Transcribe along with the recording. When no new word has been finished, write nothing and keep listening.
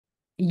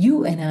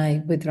You and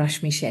I with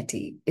Rashmi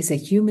Shetty is a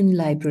human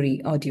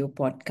library audio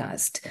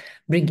podcast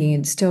bringing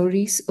in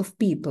stories of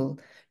people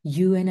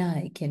you and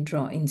I can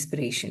draw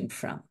inspiration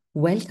from.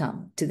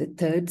 Welcome to the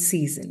third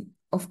season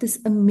of this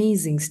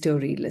amazing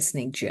story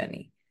listening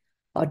journey.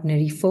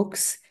 Ordinary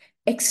folks,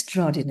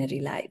 extraordinary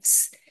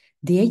lives,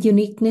 their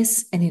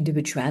uniqueness and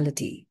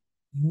individuality,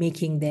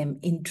 making them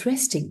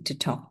interesting to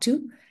talk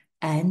to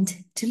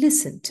and to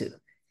listen to.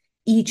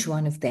 Each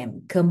one of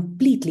them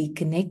completely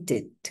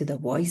connected to the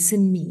voice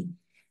in me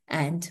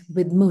and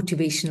with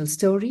motivational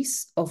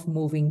stories of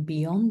moving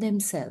beyond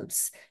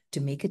themselves to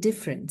make a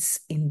difference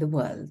in the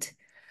world.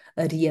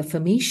 A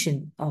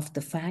reaffirmation of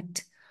the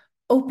fact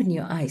open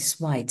your eyes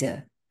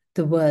wider.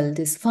 The world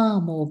is far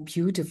more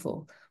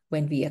beautiful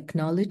when we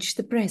acknowledge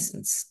the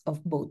presence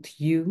of both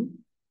you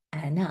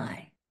and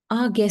I.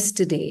 Our guest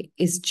today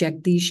is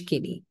Jagdish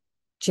Kini.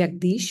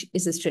 Jagdish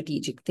is a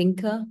strategic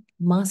thinker,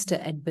 master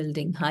at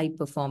building high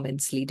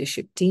performance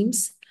leadership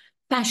teams,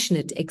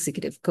 passionate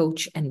executive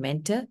coach and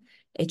mentor,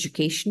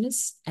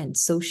 educationist, and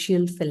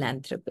social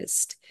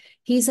philanthropist.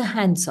 He is a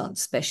hands on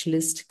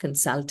specialist,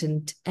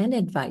 consultant, and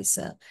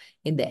advisor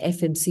in the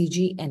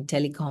FMCG and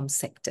telecom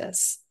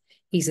sectors.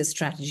 He's a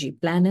strategy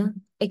planner,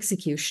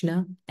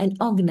 executioner, and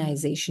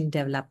organization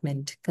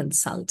development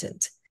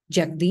consultant.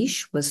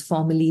 Jagdish was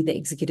formerly the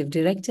executive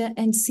director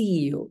and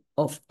CEO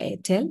of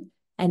Airtel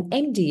and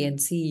MD and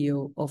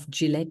CEO of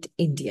Gillette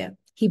India.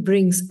 He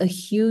brings a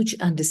huge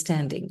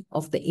understanding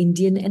of the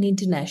Indian and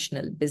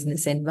international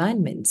business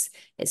environments,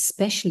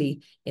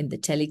 especially in the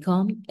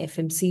telecom,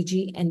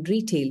 FMCG, and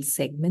retail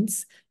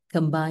segments,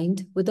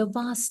 combined with a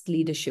vast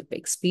leadership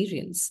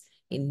experience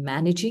in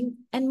managing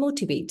and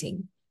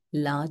motivating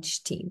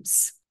large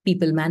teams.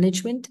 People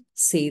management,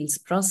 sales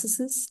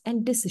processes,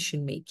 and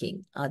decision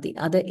making are the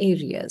other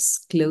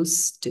areas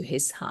close to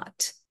his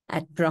heart.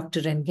 At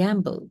Procter and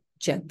Gamble,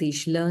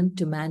 Jagdish learned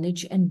to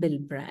manage and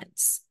build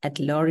brands. At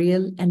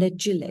L'Oreal and at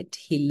Gillette,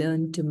 he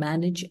learned to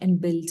manage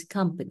and build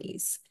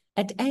companies.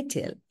 At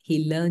Airtel,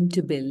 he learned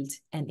to build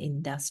an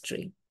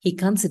industry. He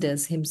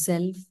considers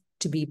himself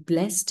to be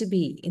blessed to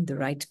be in the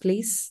right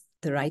place,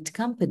 the right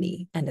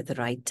company, and at the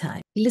right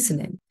time.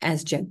 Listen in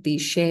as Jagdish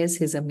shares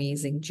his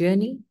amazing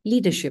journey,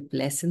 leadership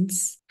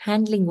lessons,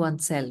 handling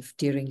oneself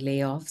during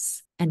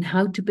layoffs, and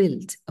how to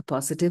build a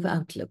positive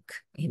outlook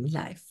in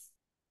life.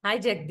 Hi,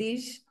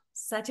 Jagdish.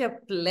 Such a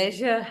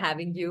pleasure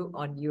having you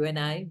on You and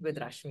I with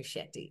Rashmi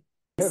Shetty.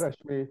 Hey,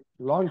 Rashmi,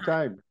 long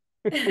time.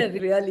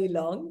 Really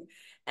long.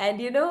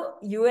 And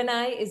you and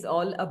I is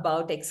all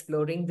about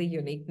exploring the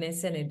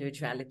uniqueness and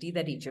individuality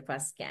that each of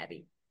us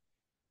carry.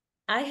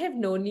 I have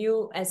known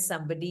you as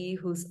somebody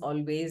who's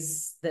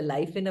always the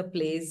life in a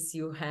place.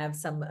 You have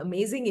some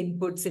amazing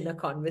inputs in a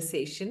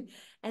conversation,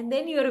 and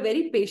then you're a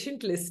very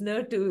patient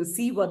listener to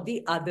see what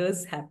the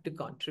others have to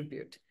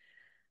contribute.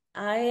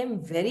 I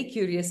am very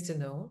curious to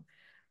know,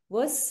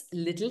 was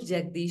little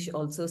Jagdish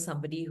also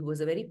somebody who was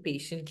a very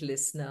patient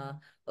listener,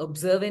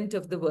 observant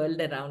of the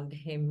world around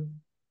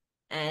him,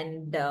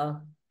 and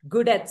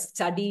good at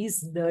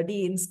studies,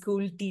 nerdy in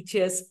school,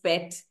 teacher's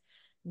pet?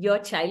 Your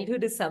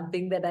childhood is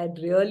something that I'd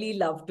really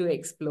love to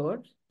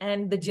explore.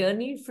 And the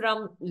journey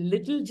from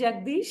little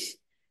Jagdish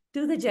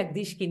to the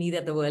Jagdish Kini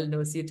that the world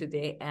knows you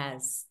today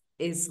as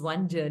is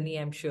one journey,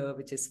 I'm sure,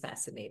 which is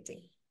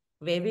fascinating.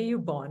 Where were you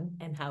born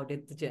and how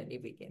did the journey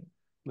begin?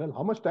 Well,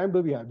 how much time do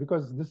we have?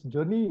 Because this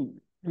journey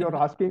you're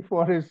asking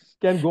for is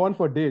can go on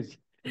for days.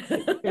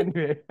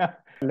 Anyway,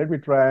 let me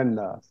try and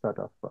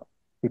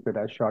keep it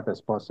as short as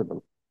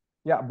possible.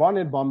 Yeah, born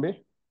in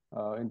Bombay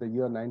in the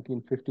year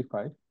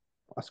 1955,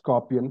 a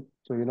scorpion.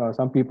 So,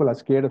 some people are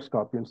scared of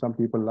scorpions, some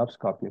people love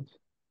scorpions.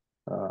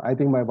 I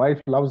think my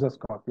wife loves a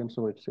scorpion,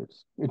 so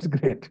it's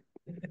great.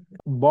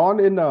 Born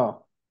in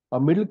a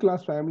middle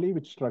class family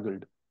which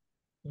struggled.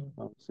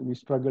 So we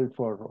struggled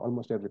for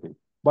almost everything.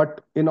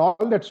 But in all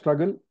that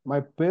struggle, my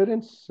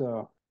parents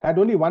had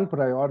only one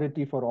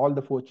priority for all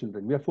the four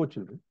children. We have four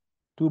children,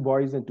 two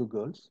boys and two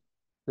girls.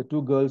 The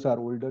two girls are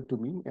older to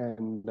me,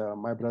 and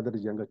my brother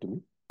is younger to me.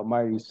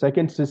 My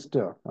second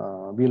sister,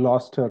 we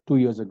lost her 2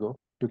 years ago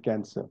to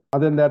cancer.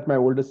 Other than that, my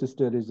older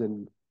sister is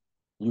in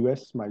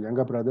US. My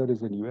younger brother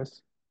is in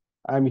US.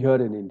 I'm here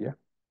in India.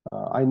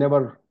 I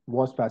never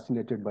was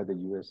fascinated by the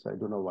US. I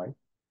don't know why.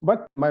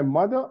 But my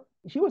mother,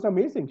 she was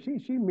amazing.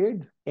 She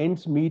made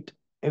ends meet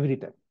every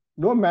time.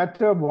 No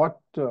matter what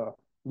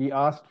we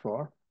asked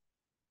for,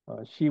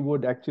 she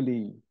would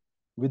actually,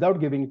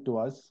 without giving it to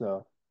us,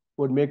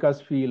 would make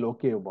us feel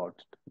okay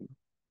about it.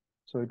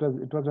 So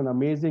it was an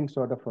amazing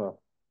sort of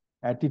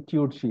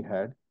attitude she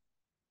had,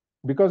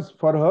 because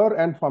for her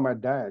and for my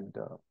dad,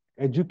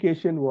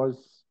 education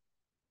was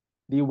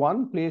the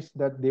one place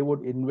that they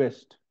would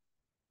invest,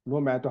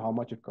 no matter how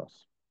much it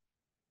costs.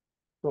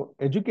 So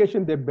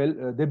education they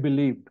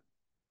believed,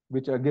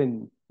 which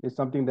again is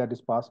something that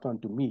is passed on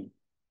to me.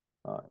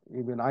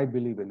 Even I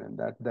believe in, and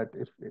that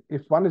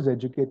if one is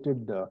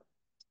educated,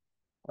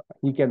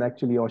 he can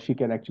actually or she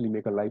can actually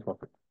make a life of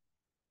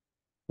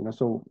it.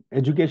 So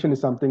education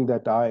is something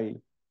that I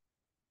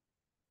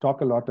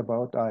talk a lot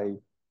about. I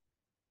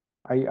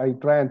I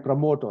try and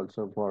promote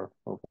also for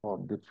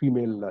the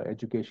female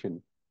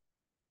education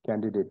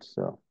candidates.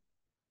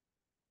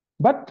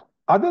 But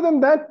other than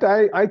that,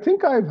 I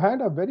think I've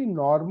had a very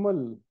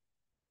normal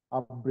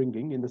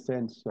upbringing in the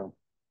sense,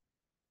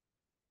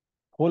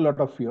 whole lot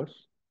of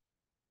fears.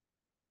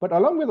 But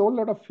along with a whole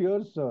lot of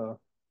fears,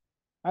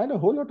 I had a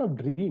whole lot of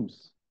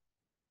dreams.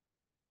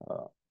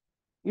 Uh,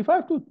 if I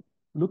have to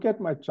look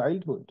at my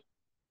childhood,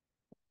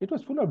 it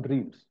was full of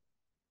dreams.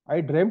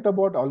 I dreamt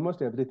about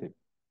almost everything.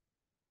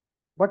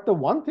 But the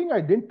one thing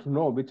I didn't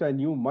know, which I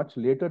knew much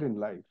later in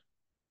life,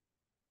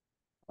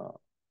 uh,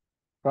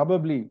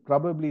 probably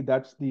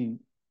that's the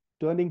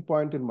turning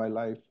point in my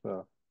life.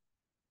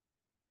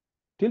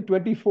 Till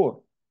 24,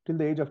 till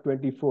the age of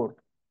 24,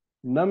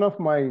 none of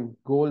my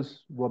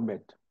goals were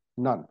met.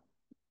 None.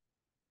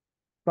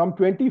 From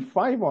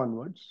 25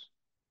 onwards,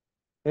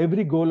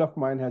 every goal of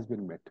mine has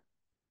been met.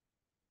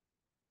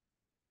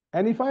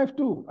 And if I have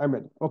to,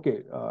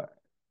 okay,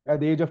 at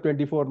the age of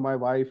 24, my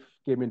wife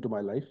came into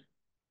my life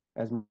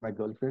as my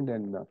girlfriend.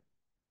 And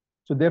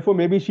so therefore,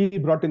 maybe she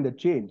brought in the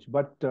change.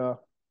 But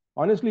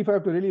honestly, if I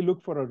have to really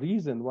look for a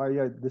reason why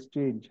this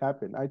change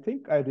happened, I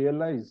think I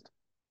realized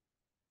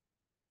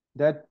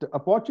that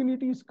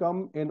opportunities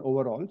come in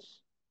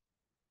overalls,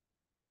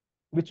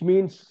 which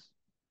means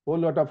whole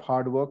lot of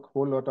hard work,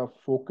 whole lot of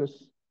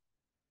focus,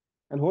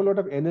 and whole lot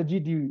of energy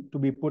to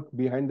be put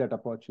behind that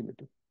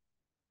opportunity.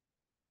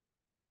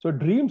 So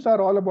dreams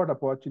are all about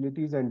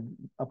opportunities, and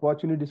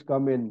opportunities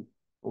come in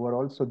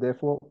overalls. So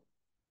therefore,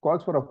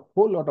 calls for a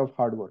whole lot of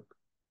hard work,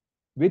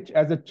 which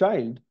as a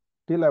child,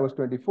 till I was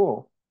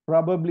 24,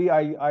 probably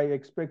I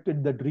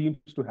expected the dreams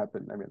to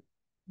happen.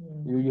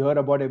 You heard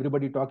about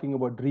everybody talking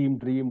about dream,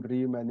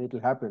 and it'll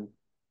happen.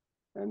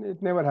 And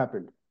it never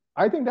happened.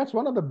 I think that's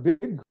one of the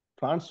big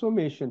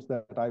transformations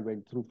that I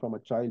went through from a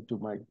child to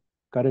my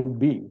current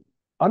being.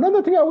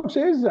 Another thing I would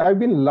say is I've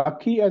been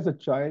lucky as a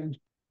child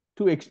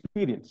to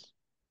experience.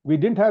 We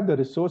didn't have the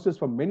resources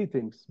for many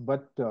things,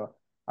 but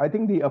I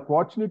think the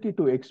opportunity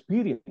to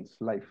experience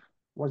life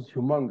was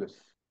humongous.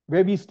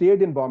 Where we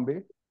stayed in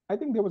Bombay, I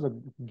think there was a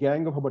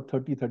gang of about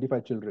 30,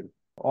 35 children,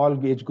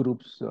 all age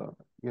groups,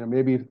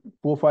 maybe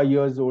 4, 5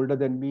 years older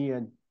than me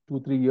and 2,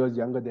 3 years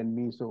younger than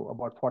me. So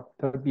about 40,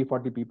 30,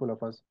 40 people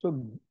of us.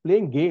 So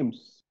playing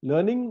games,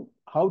 learning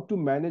how to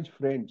manage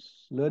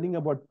friends, learning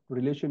about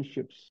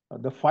relationships,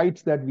 the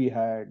fights that we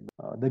had,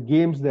 the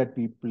games that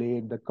we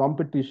played, the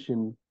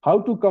competition,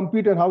 how to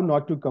compete and how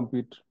not to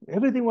compete.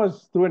 Everything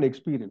was through an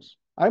experience.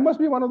 I must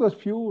be one of those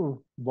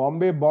few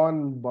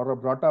Bombay-born,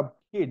 brought up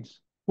kids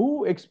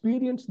who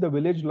experienced the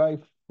village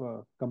life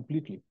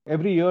completely.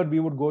 Every year we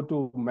would go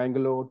to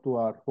Mangalore, to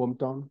our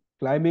hometown.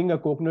 Climbing a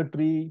coconut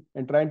tree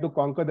and trying to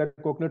conquer that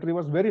coconut tree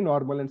was very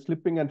normal, and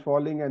slipping and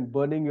falling and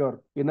burning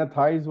your inner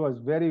thighs was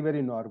very,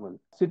 very normal.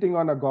 Sitting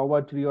on a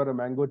guava tree or a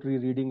mango tree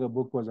reading a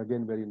book was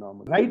again very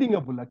normal. Riding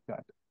a bullock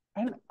cart.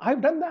 And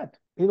I've done that.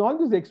 In all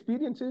these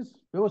experiences,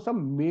 there were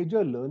some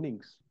major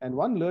learnings. And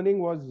one learning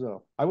was,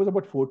 I was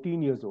about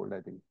 14 years old,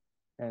 I think.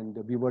 And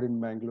we were in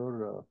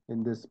Mangalore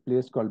in this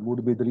place called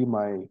Mudbidri,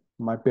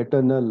 my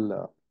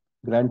paternal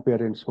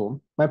grandparents' home.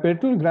 My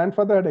paternal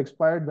grandfather had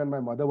expired when my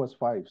mother was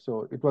 5.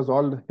 So it was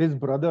all his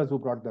brothers who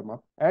brought them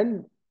up.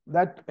 And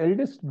that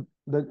eldest,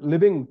 the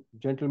living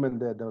gentleman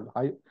there,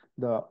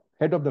 the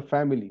head of the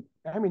family,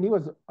 he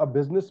was a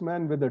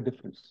businessman with a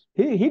difference.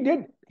 He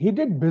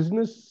did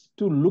business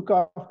to look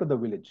after the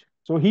village.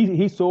 So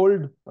he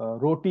sold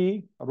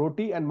roti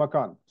and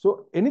makan.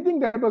 So anything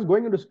that was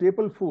going into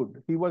staple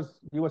food, he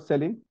was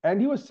selling, and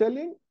he was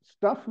selling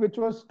stuff which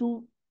was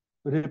to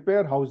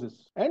repair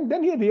houses. And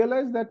then he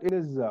realized that in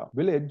his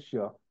village,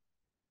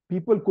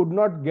 people could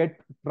not get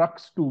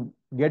trucks to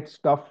get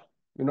stuff,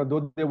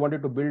 though they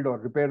wanted to build or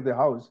repair their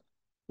house.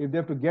 If they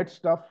have to get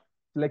stuff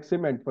like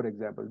cement, for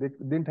example, they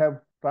didn't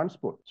have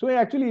transport. So he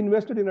actually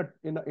invested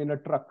in a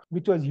truck,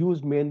 which was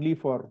used mainly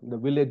for the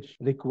village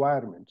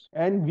requirements.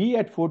 And we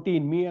at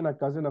 14, me and a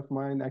cousin of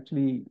mine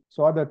actually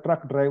saw the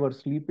truck driver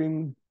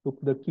sleeping, took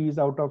the keys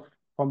out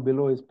from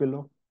below his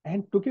pillow,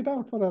 and took it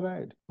out for a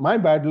ride. My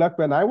bad luck,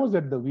 when I was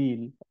at the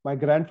wheel, my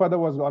grandfather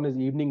was on his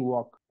evening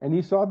walk and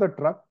he saw the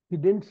truck. He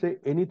didn't say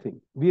anything.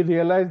 We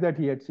realized that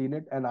he had seen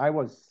it, and I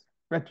was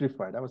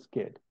petrified. I was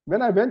scared.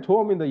 When I went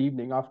home in the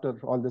evening after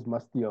all this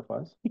masti of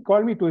us, he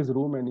called me to his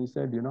room and he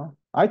said,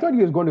 I thought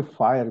he was going to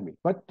fire me.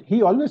 But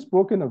he always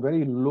spoke in a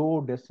very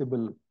low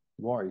decibel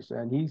voice.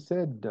 And he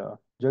said,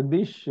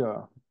 Jagdish,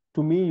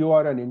 to me, you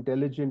are an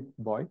intelligent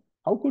boy.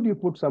 How could you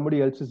put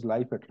somebody else's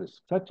life at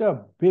risk? Such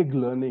a big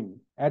learning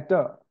at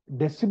a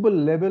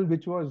decibel level,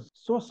 which was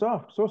so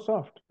soft, so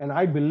soft. And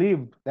I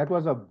believed that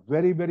was a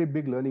very, very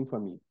big learning for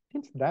me.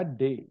 Since that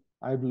day,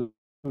 I've learned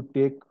to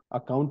take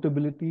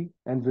accountability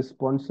and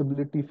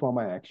responsibility for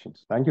my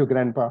actions. Thank you,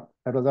 Grandpa.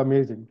 That was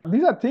amazing.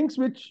 These are things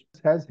which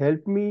has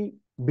helped me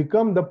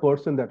become the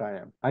person that I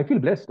am. I feel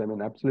blessed.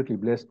 Absolutely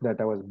blessed that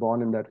I was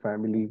born in that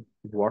family.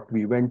 what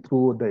we went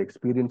through, the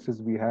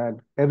experiences we had,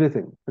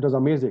 everything. It was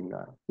amazing.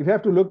 If you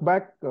have to look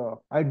back,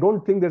 I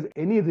don't think there's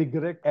any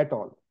regret at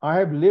all. I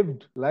have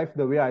lived life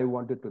the way I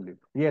wanted to live.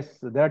 Yes,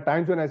 there are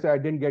times when I say I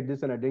didn't get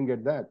this and I didn't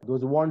get that.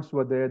 Those wants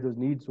were there, those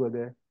needs were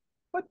there.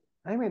 But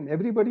I mean,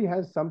 everybody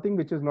has something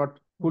which is not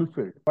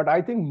fulfilled. But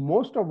I think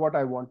most of what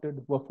I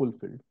wanted were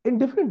fulfilled in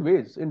different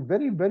ways, in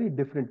very, very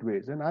different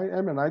ways. And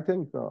I mean, I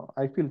think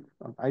I feel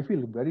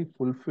very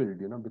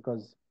fulfilled,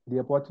 because the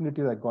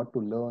opportunities I got to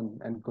learn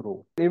and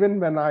grow.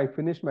 Even when I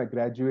finished my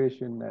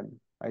graduation and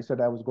I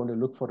said I was going to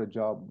look for a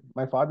job,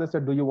 my father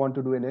said, "Do you want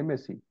to do an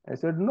MSc?" I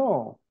said,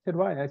 "No." He said,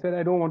 "Why?" I said,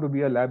 "I don't want to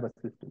be a lab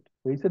assistant."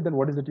 So he said, "Then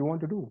what is it you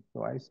want to do?"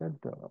 So I said,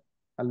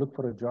 "I'll look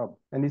for a job."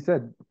 And he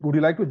said, "Would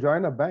you like to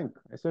join a bank?"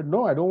 I said,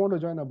 "No, I don't want to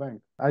join a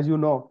bank." As you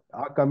know,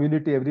 our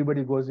community,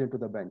 everybody goes into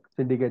the bank.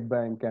 Syndicate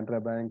Bank,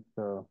 Canara Bank,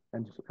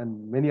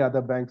 and many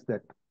other banks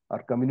that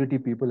our community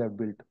people have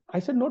built. I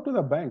said no to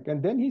the bank.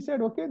 And then he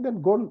said, "Okay,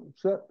 then go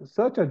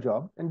search a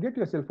job and get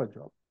yourself a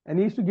job." And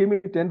he used to give me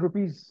 10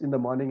 rupees in the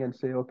morning and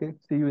say, "Okay,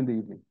 see you in the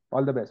evening.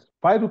 All the best."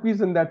 5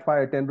 rupees in that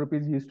fire, 10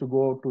 rupees he used to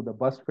go to the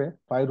bus fare.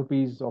 5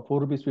 rupees or 4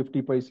 rupees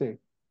 50 paise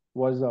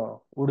was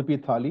Udupi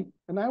Thali.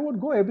 And I would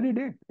go every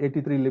day,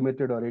 83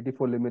 Limited or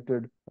 84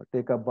 Limited,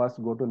 take a bus,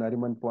 go to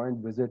Nariman Point,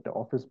 visit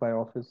office by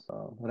office,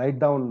 write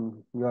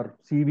down your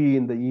CV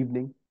in the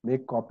evening,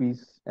 make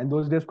copies. And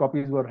those days,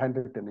 copies were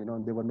handwritten,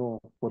 there were no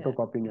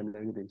photocopying and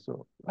everything.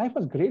 So life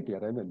was great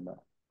here. I mean,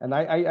 and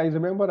I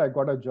remember I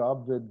got a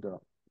job with,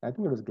 I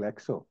think it was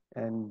Glaxo,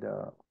 and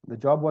the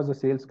job was a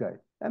sales guy.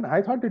 And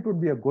I thought it would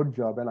be a good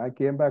job. And I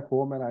came back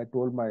home and I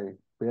told my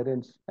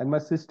parents, and my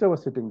sister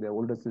was sitting there,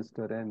 older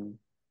sister, and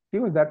she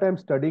was that time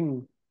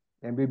studying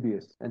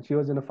MBBS, and she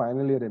was in a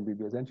final year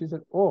MBBS. And she said,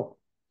 "Oh,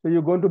 so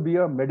you're going to be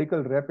a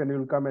medical rep and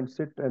you'll come and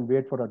sit and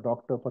wait for a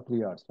doctor for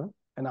 3 hours, huh?"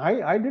 And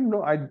I didn't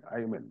know, I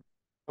mean,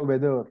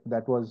 whether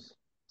that was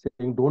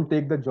saying don't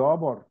take the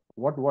job or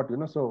what.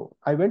 So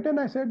I went and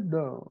I said,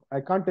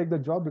 I can't take the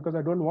job because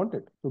I don't want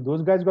it. So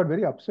those guys got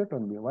very upset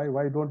on me.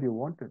 Why don't you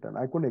want it? And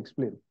I couldn't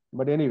explain.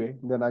 But anyway,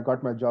 then I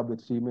got my job with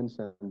Siemens,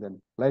 and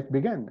then life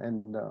began.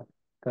 And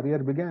career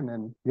began.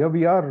 And here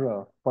we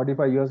are,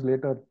 45 years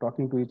later,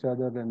 talking to each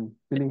other and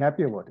feeling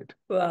happy about it.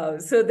 Wow.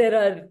 So there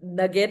are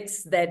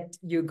nuggets that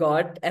you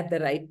got at the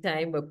right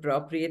time,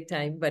 appropriate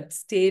time, but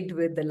stayed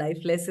with the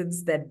life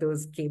lessons that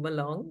those came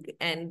along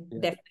and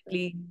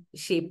definitely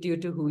shaped you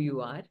to who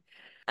you are.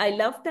 I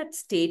love that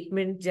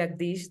statement,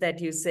 Jagdish, that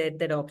you said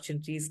that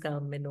opportunities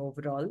come in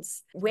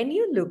overalls. When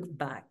you look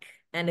back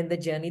and in the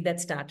journey that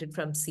started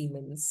from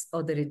Siemens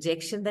or the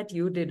rejection that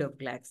you did of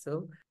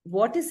Glaxo,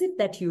 what is it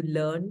that you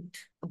learned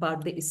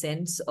about the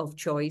essence of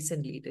choice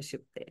and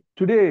leadership there?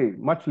 Today,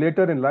 much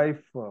later in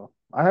life,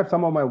 I have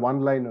some of my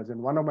one-liners,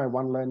 and one of my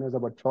one-liners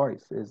about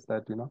choice is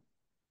that,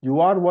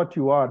 you are what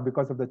you are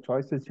because of the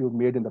choices you've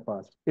made in the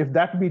past. If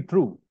that be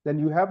true, then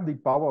you have the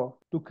power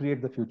to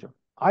create the future.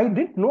 I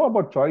didn't know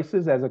about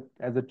choices as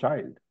a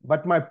child,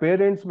 but my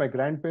parents, my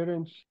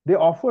grandparents, they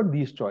offered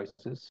these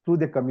choices through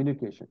their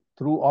communication,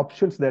 through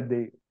options that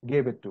they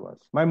gave it to us.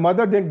 My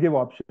mother didn't give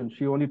options.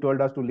 She only told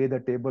us to lay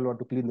the table or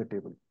to clean the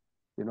table.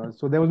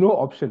 So there was no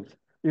options.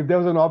 If there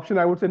was an option,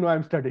 I would say, "No,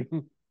 I'm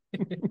studying."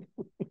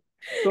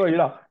 So,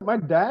 my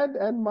dad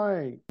and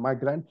my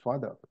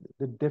grandfather,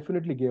 they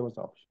definitely gave us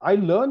options. I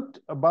learned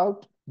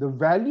about the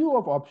value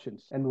of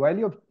options and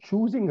value of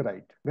choosing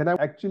right when I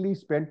actually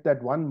spent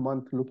that 1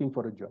 month looking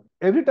for a job.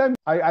 Every time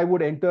I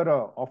would enter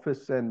a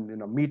office and,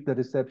 meet the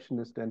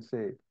receptionist and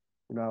say,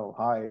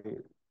 "Hi,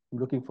 I'm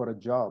looking for a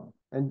job."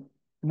 And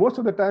most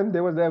of the time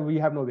they was there, "We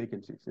have no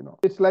vacancies."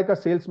 It's like a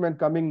salesman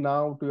coming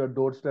now to your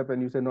doorstep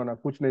and you say, "No, no,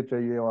 kuch nahi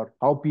chahiye," or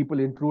how people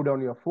intrude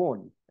on your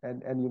phone.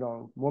 And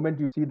moment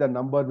you see the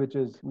number which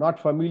is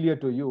not familiar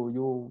to you,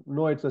 you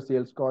know it's a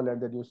sales call,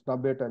 and then you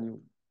snub it and you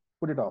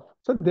put it off.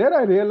 So there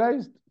I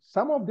realized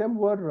some of them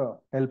were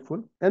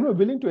helpful and were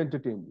willing to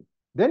entertain you.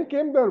 Then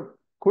came the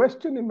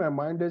question in my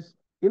mind is,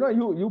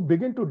 you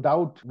begin to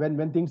doubt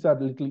when things are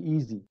a little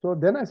easy. So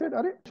then I said,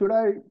 should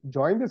I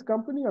join this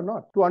company or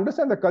not? To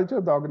understand the culture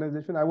of the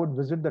organization, I would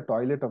visit the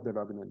toilet of that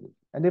organization.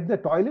 And if the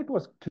toilet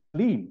was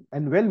clean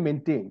and well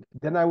maintained,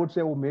 then I would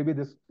say, oh, maybe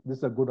this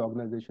is a good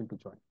organization to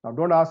join. Now,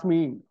 don't ask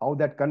me how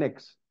that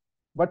connects.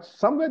 But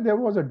somewhere there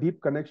was a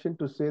deep connection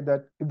to say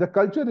that if the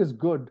culture is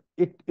good,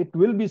 it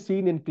will be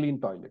seen in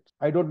clean toilets.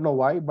 I don't know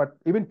why, but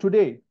even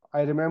today,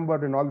 I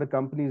remember in all the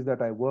companies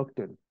that I worked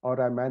in or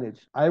I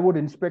managed, I would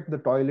inspect the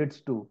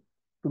toilets to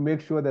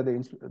make sure that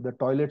the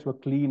toilets were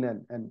clean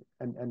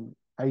and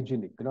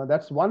hygienic.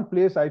 That's one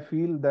place I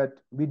feel that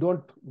we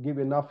don't give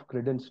enough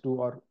credence to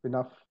or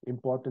enough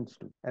importance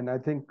to. And I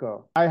think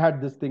I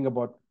had this thing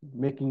about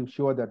making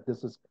sure that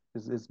this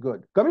is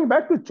good. Coming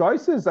back to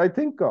choices, I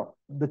think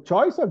the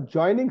choice of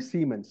joining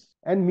Siemens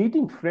and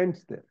meeting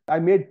friends there. I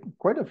made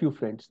quite a few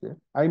friends there.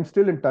 I'm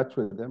still in touch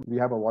with them. We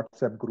have a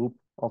WhatsApp group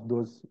of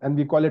those, and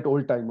we call it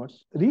old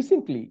timers.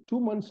 Recently, 2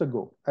 months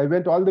ago, I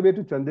went all the way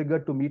to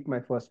Chandigarh to meet my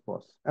first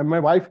boss, and my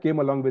wife came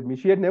along with me.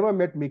 She had never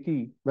met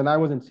Mickey when I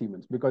was in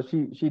Siemens because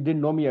she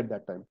didn't know me at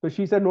that time. So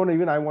she said, no,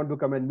 even I want to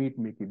come and meet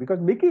Mickey because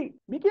Mickey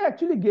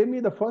actually gave me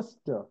the first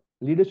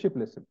leadership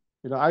lesson.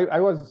 I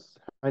was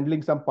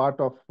handling some part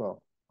of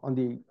on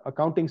the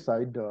accounting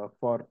side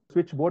for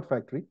switchboard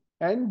factory,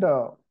 and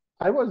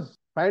I was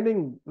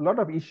finding a lot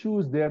of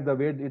issues there the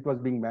way it was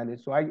being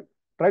managed. So I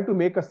tried to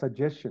make a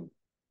suggestion,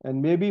 and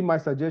maybe my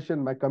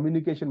suggestion, my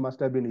communication must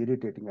have been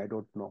irritating. I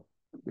don't know.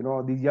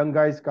 These young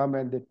guys come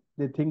and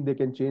they think they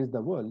can change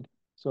the world.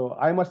 So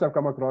I must have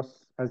come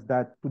across as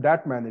that to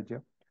that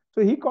manager.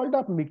 So he called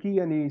up Mickey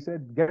and he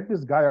said, get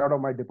this guy out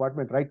of my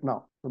department right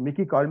now. So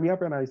Mickey called me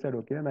up and I said,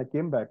 okay. And I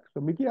came back. So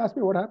Mickey asked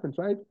me what happened.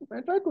 So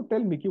I tried to tell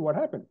Mickey what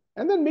happened.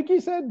 And then Mickey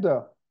said,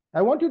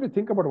 I want you to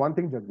think about one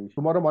thing, Jagdish.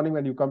 Tomorrow morning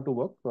when you come to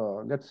work,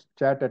 let's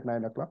chat at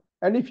 9 o'clock.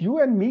 And if you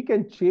and me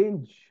can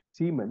change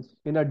Siemens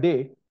in a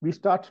day, we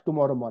start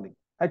tomorrow morning.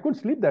 I couldn't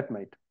sleep that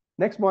night.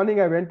 Next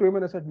morning, I went to him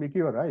and I said, Mickey,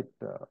 you're right.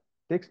 It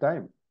takes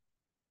time.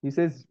 He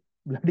says,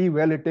 bloody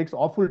well, it takes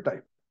awful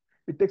time.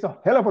 It takes a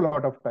hell of a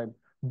lot of time.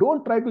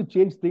 Don't try to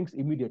change things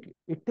immediately.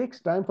 It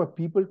takes time for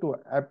people to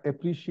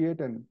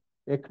appreciate and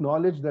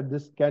acknowledge that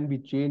this can be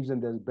changed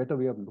and there's a better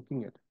way of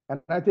looking at it.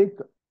 And I think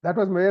that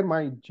was where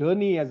my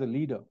journey as a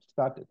leader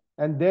started.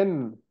 And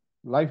then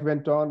life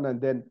went on, and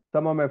then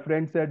some of my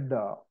friends said,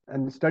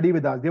 and study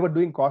with us. They were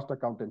doing cost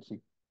accountancy.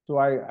 So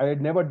I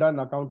had never done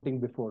accounting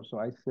before. So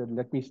I said,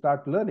 let me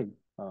start learning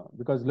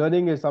because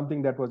learning is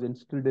something that was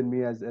instilled in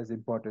me as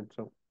important.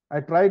 So I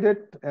tried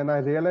it and I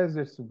realized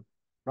it's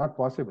not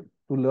possible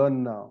to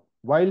learn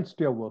whilst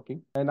you're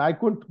working. And I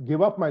couldn't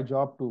give up my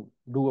job to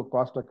do a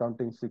cost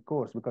accountancy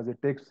course because it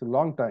takes a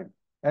long time.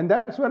 And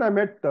that's when I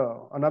met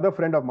another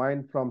friend of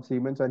mine from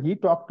Siemens, and he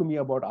talked to me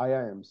about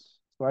IIMs.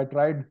 So I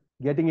tried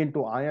getting into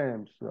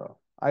IIMs.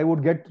 I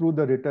would get through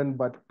the written,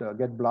 but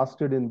get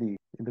blasted in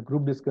the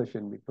group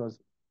discussion because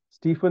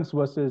Stephens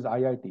versus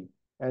IIT.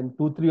 And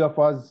 2, 3 of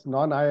us,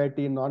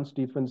 non-IIT,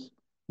 non-Stephens,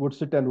 would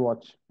sit and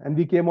watch. And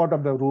we came out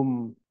of the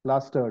room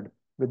plastered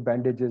with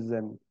bandages,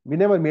 and we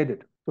never made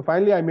it. So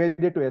finally, I made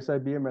it to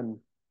SIBM, and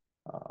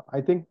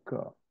I think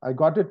I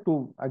got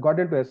into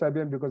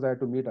SIBM because I had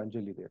to meet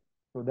Anjali there.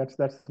 So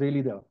that's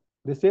really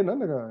they say no,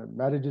 the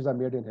marriages are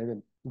made in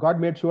heaven.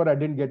 God made sure I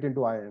didn't get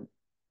into IIM.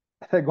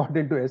 I got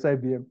into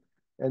SIBM,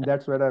 and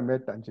that's where I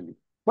met Anjali.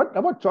 But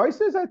about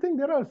choices, I think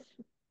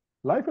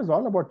life is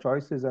all about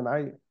choices, and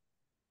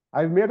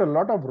I've made a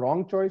lot of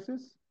wrong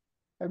choices.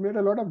 I've made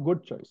a lot of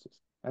good choices,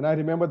 and I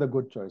remember the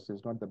good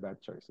choices, not the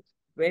bad choices.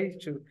 Very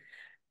true.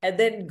 And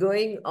then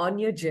going on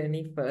your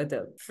journey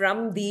further,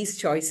 from these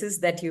choices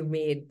that you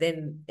made,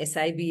 then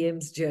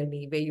SIBM's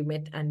journey where you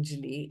met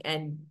Anjali,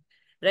 and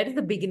right at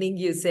the beginning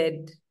you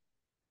said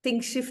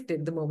things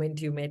shifted the moment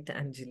you met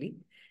Anjali.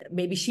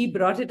 Maybe she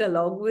brought it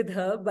along with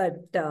her,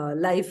 but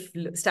life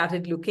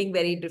started looking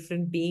very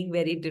different, being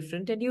very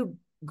different, and you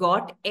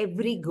got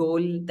every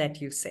goal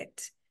that you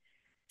set.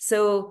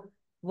 So,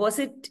 was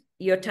it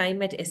your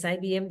time at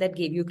SIBM that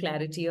gave you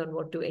clarity on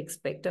what to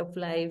expect of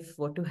life,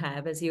 what to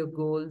have as your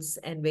goals,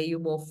 and were you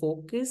more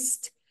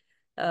focused?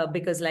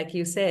 Because, like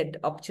you said,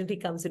 opportunity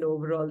comes in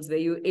overalls. Were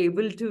you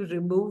able to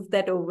remove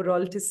that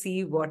overall to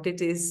see what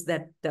it is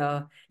that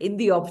in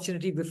the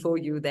opportunity before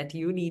you that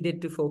you needed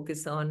to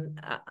focus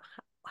on?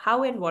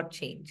 How and what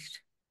changed?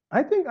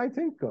 I think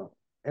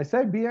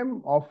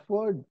SIBM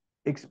offered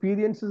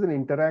experiences and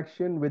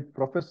interaction with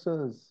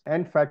professors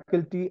and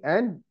faculty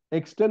and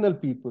external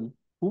people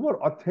who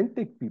were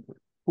authentic people,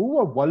 who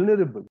were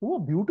vulnerable, who were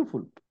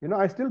beautiful.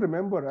 I still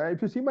remember,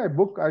 if you see my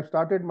book, I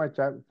started my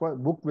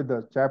book with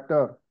a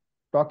chapter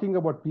talking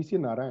about PC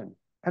Narayan,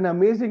 an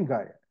amazing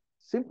guy,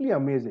 simply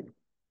amazing.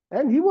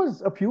 And he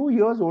was a few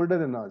years older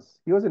than us.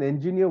 He was an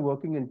engineer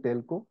working in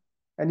telco,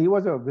 and he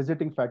was a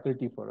visiting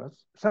faculty for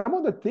us. Some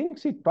of the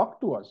things he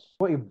talked to us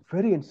were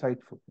very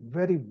insightful,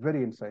 very, very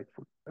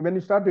insightful. And when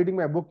you start reading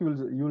my book, you'll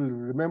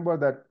remember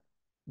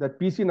that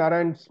PC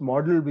Narayan's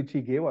model which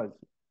he gave us.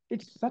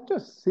 It's such a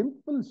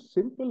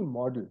simple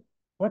model,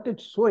 but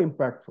it's so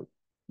impactful.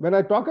 When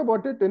I talk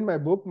about it in my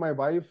book, my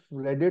wife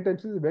read it and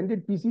she says, when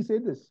did PC say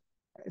this?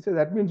 I said,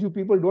 that means you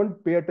people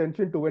don't pay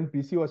attention to when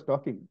PC was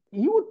talking.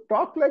 He would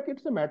talk like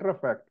it's a matter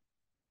of fact.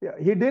 Yeah,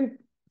 he didn't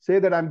say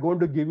that I'm going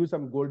to give you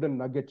some golden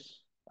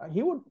nuggets.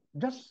 He would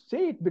just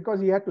say it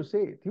because he had to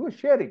say it. He was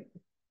sharing.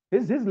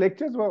 His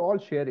lectures were all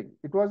sharing.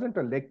 It wasn't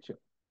a lecture.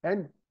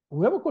 And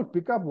whoever could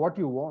pick up what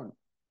you want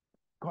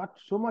got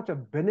so much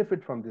of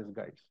benefit from these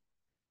guys.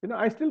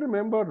 I still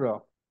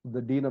remember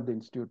the dean of the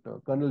institute,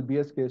 Colonel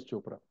B.S.K.S.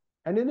 Chopra.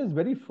 And in his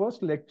very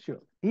first lecture,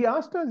 he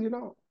asked us,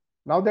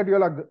 now that you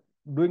all are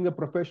doing a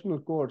professional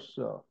course,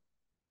 some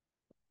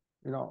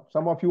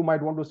of you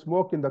might want to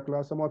smoke in the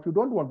class, some of you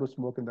don't want to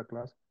smoke in the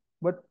class.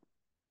 But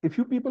if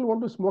you people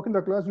want to smoke in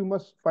the class, you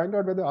must find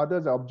out whether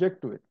others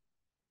object to it.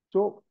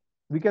 So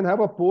we can have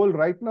a poll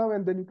right now,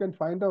 and then you can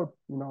find out,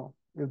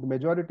 if the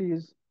majority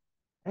is.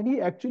 And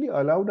he actually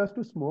allowed us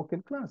to smoke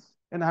in class.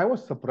 And I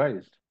was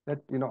surprised that,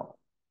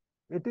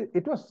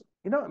 it was,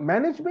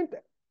 management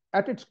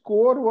at its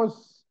core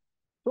was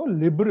so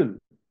liberal.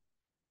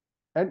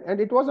 And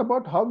it was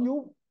about how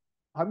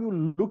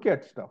you look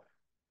at stuff.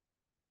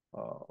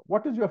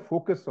 What is your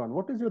focus on?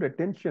 What is your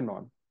attention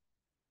on?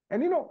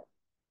 And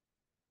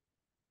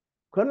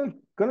Colonel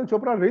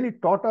Chopra really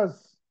taught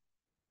us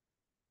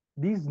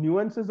these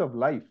nuances of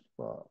life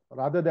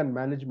rather than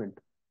management.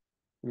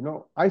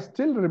 I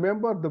still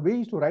remember the way he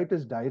used to write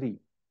his diary.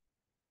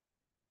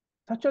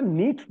 Such a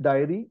neat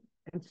diary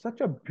and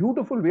such a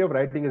beautiful way of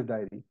writing his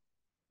diary.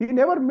 He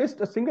never missed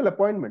a single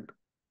appointment.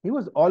 He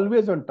was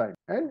always on time.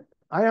 And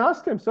I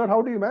asked him, sir,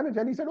 how do you manage?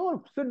 And he said,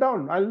 oh, sit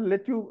down.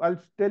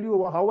 I'll tell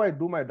you how I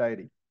do my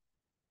diary.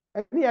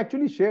 And he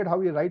actually shared how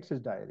he writes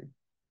his diary.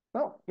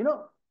 Now,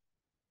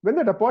 when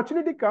that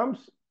opportunity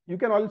comes, you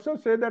can also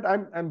say that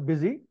I'm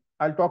busy.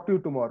 I'll talk to you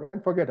tomorrow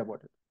and forget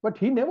about it. But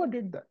he never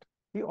did that.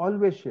 He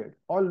always shared,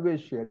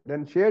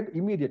 and shared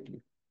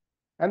immediately.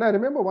 And I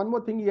remember one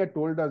more thing he had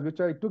told us, which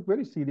I took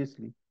very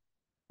seriously.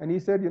 And he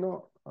said,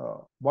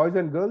 boys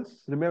and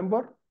girls,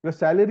 remember, your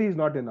salary is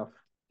not enough.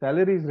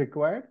 Salary is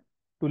required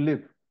to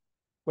live.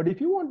 But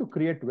if you want to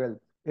create wealth,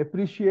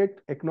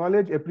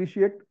 acknowledge,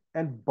 appreciate,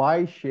 and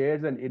buy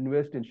shares and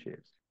invest in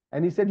shares.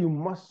 And he said, you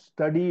must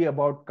study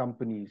about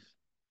companies.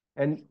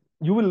 And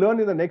you will learn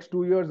in the next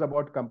 2 years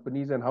about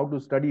companies and how to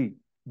study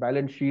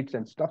balance sheets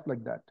and stuff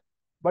like that.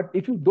 But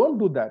if you don't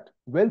do that,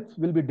 wealth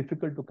will be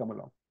difficult to come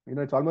along.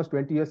 It's almost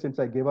 20 years since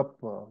I gave up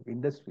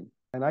industry.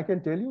 And I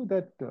can tell you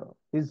that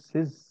his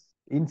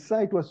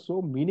insight was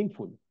so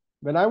meaningful.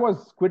 When I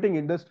was quitting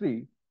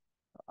industry,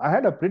 I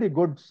had a pretty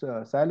good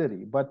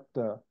salary, but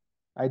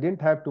I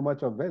didn't have too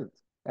much of wealth.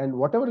 And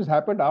whatever has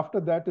happened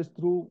after that is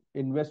through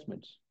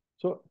investments.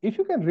 So if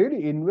you can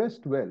really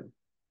invest well,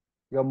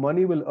 your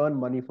money will earn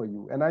money for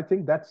you. And I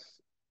think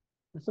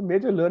it's a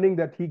major learning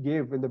that he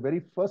gave in the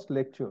very first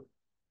lecture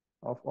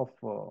of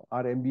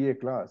our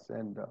MBA class.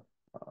 And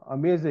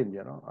amazing,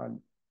 and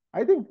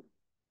I think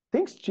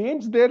things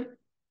changed there.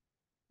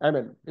 I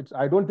mean,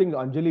 I don't think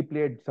Anjali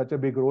played such a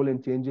big role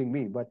in changing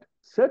me, but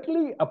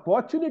certainly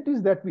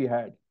opportunities that we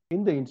had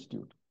in the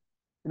institute.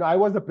 I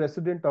was the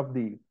president of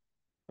the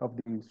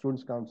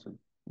Students' Council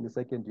in the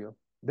second year.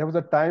 There was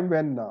a time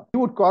when he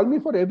would call me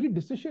for every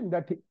decision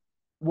that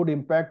would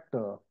impact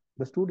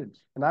the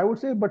students. And I would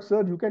say, but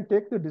sir, you can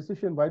take the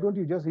decision. Why don't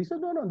you just? He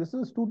said, no, this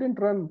is a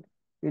student-run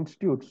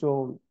institute.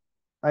 So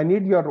I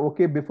need your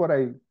okay before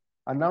I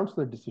announce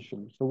the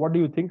decision. So what do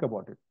you think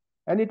about it?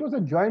 And it was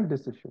a joint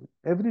decision.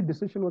 Every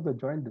decision was a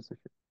joint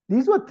decision.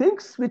 These were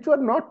things which were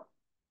not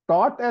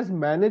taught as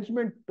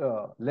management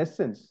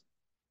lessons,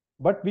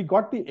 but we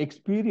got the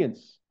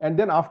experience. And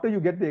then after you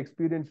get the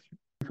experience,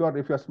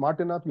 if you're smart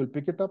enough, you'll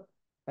pick it up.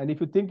 And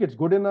if you think it's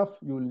good enough,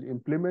 you'll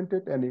implement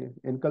it and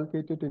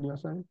inculcate it in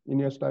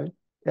your style.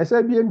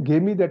 SIBM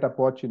gave me that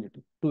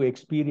opportunity to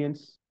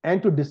experience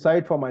and to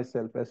decide for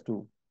myself as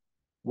to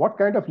what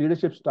kind of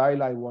leadership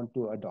style I want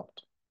to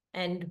adopt.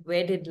 And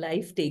where did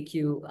life take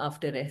you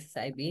after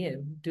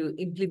SIBM to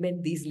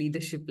implement these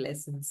leadership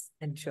lessons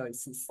and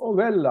choices? Oh,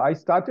 well, I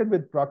started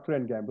with Procter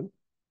and Gamble.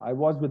 I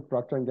was with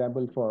Procter and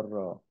Gamble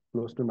for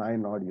close to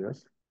 9 odd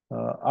years.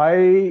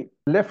 I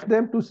left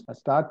them to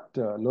start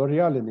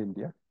L'Oreal in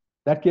India.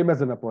 That came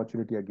as an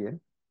opportunity again.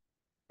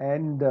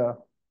 And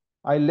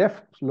I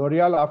left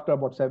L'Oreal after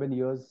about 7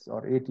 years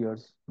or 8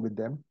 years with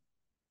them.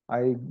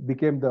 I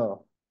became the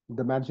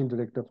managing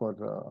director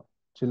for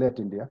Gillette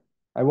India.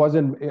 I was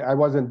in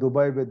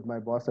Dubai with my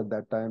boss at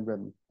that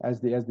time as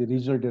the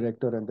regional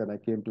director, and then I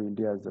came to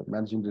India as the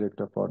managing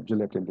director for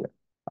Gillette India.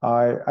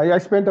 I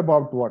spent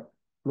about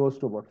close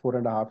to about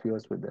 4.5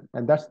 years with them,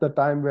 and that's the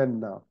time when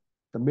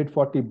the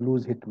mid-40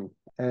 blues hit me,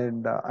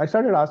 and I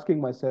started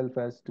asking myself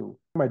as to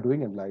what am I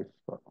doing in life?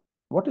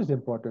 What is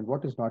important?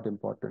 What is not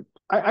important?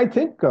 I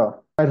think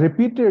I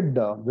repeated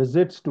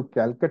visits to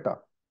Calcutta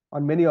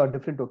on many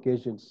different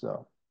occasions,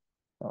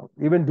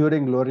 even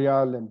during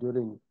L'Oreal and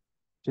during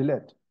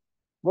Gillette,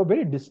 were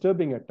very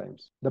disturbing at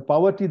times. The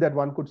poverty that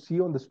one could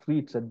see on the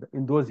streets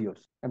in those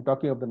years, I'm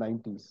talking of the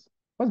 90s,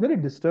 was very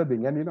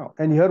disturbing.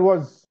 And here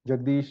was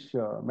Jagdish,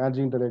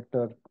 managing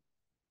director,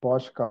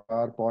 posh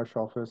car, posh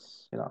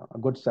office, a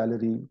good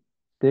salary,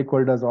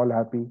 stakeholders all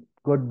happy,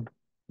 good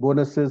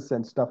bonuses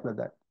and stuff like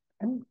that.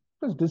 And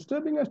it was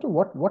disturbing as to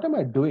what am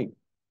I doing?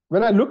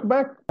 When I look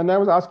back and I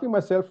was asking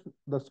myself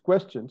those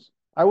questions,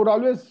 I would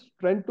always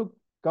try to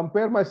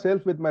compare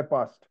myself with my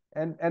past.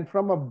 And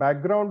from a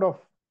background of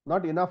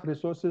not enough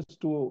resources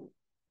to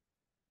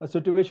a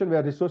situation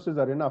where resources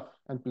are enough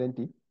and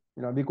plenty,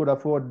 we could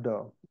afford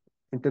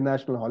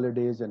international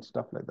holidays and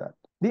stuff like that.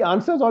 The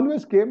answers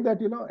always came that,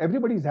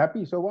 everybody's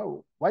happy.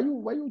 So why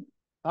you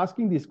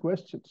asking these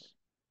questions?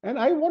 And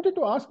I wanted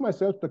to ask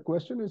myself the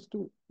question as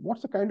to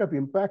what's the kind of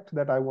impact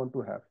that I want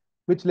to have,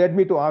 which led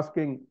me to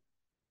asking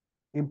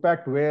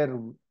impact where,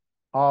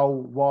 how,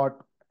 what.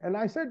 And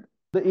I said,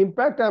 The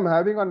impact I'm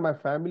having on my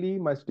family,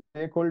 my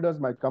stakeholders,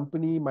 my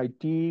company, my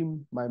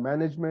team, my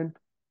management,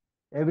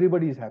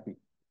 everybody is happy.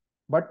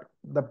 But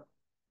the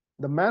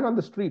man on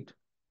the street,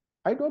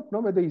 I don't know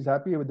whether he's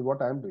happy with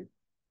what I'm doing.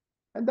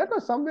 And that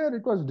was somewhere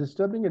it was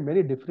disturbing in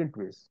many different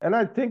ways. And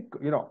I think,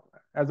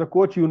 as a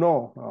coach, in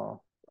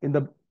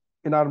the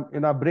in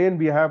our brain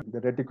we have the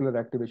reticular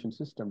activation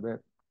system,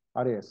 where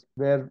RAS,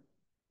 where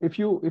if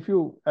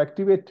you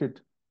activate it,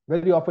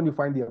 very often you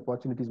find the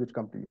opportunities which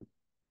come to you.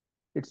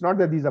 It's not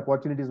that these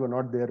opportunities were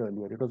not there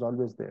earlier; it was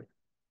always there.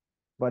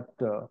 But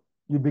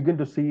you begin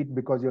to see it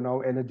because you're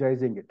now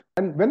energizing it.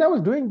 And when I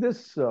was doing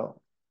this,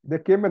 there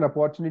came an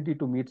opportunity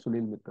to meet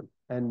Sunil Mittal,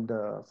 and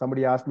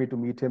somebody asked me to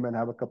meet him and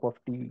have a cup of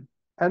tea.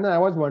 And I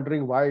was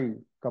wondering why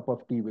cup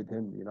of tea with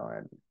him,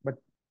 but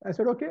I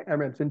said, okay, I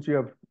mean, since you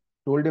have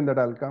told him that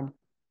I'll come,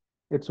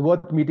 it's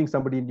worth meeting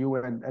somebody new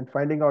and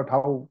finding out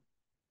how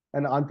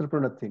an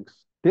entrepreneur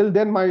thinks. Till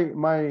then,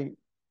 my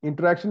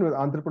interaction with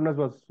entrepreneurs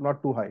was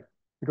not too high.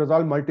 It was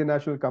all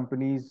multinational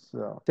companies,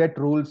 set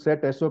rules,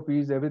 set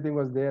SOPs, everything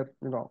was there.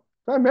 So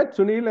I met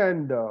Sunil,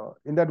 and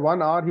in that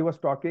 1 hour, he was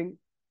talking.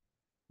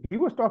 He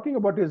was talking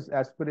about his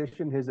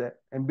aspiration, his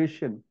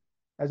ambition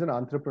as an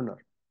entrepreneur.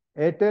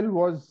 Airtel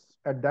was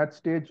at that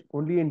stage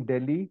only in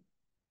Delhi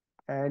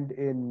and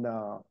in,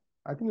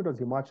 I think it was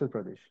Himachal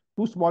Pradesh.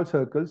 Two small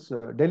circles.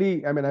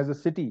 Delhi, I mean, as a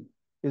city,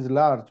 is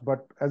large,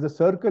 but as a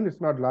circle,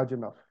 it's not large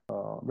enough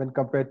when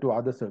compared to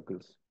other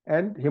circles.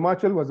 And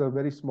Himachal was a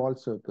very small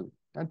circle.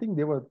 I think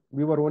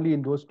we were only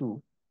in those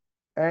two.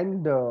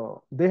 And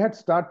they had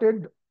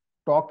started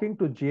talking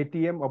to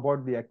JTM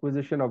about the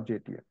acquisition of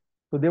JTM.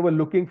 So they were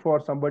looking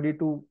for somebody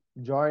to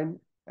join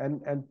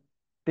and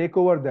take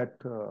over that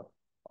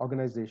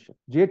organization.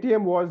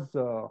 JTM was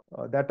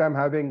that time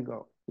having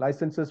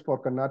licenses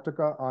for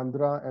Karnataka,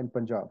 Andhra, and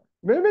Punjab.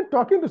 When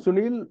talking to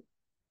Sunil,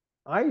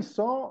 I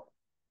saw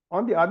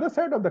on the other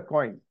side of the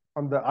coin,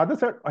 on the other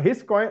side,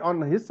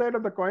 on his side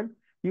of the coin,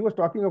 he was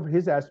talking of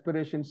his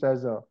aspirations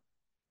as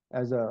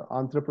a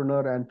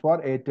entrepreneur, and for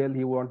Airtel,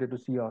 he wanted to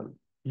see a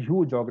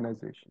huge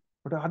organization.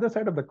 But the other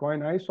side of the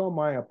coin, I saw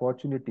my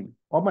opportunity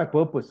or my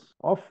purpose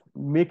of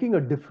making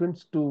a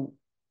difference to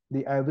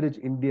the average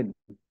Indian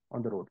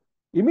on the road.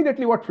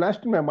 Immediately, what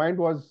flashed in my mind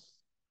was,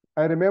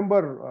 I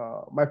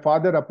remember my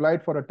father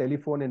applied for a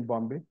telephone in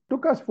Bombay. It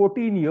took us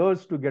 14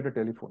 years to get a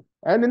telephone.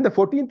 And in the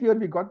 14th year,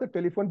 we got the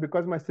telephone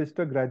because my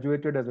sister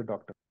graduated as a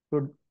doctor.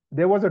 So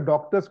there was a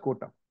doctor's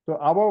quota. So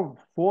our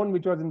phone,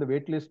 which was in the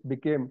wait list,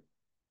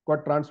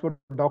 got transferred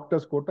to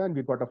doctor's quota, and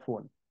we got a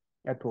phone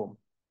at home.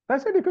 I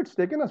said, if it's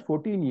taken us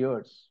 14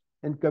 years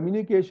and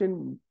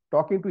communication,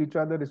 talking to each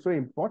other is so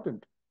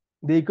important.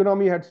 The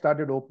economy had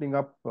started opening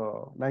up.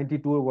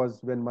 92 was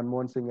when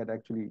Manmohan Singh had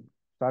actually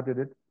started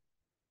it.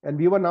 And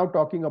we were now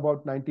talking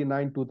about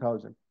 99,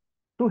 2000.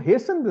 To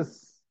hasten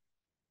this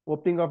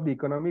opening of the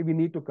economy, we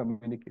need to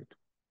communicate.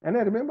 And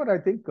I remember, I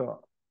think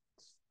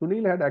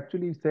Sunil had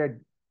actually said,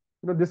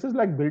 this is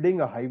like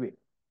building a highway,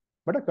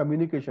 but a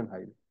communication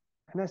highway.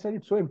 And I said,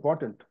 it's so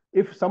important.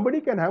 If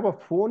somebody can have a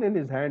phone in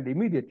his hand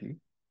immediately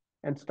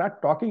and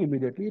start talking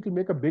immediately, it will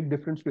make a big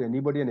difference to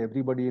anybody and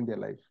everybody in their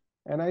life.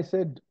 And I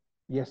said,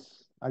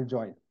 yes, I'll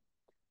join.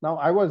 Now,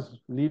 I was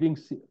leaving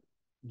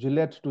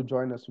Gillette to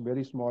join a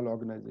very small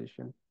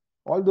organization.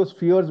 All those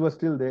fears were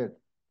still there.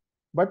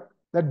 But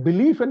that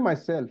belief in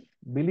myself,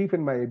 belief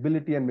in my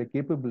ability and my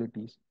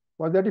capabilities,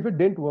 was that if it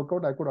didn't work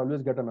out, I could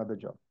always get another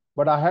job.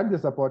 But I had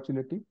this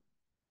opportunity.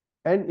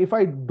 And if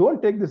I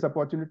don't take this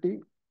opportunity,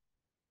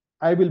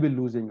 I will be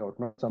losing out,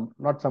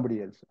 not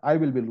somebody else. I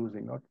will be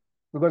losing out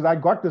because I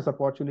got this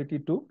opportunity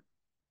to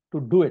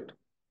do it.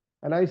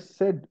 And I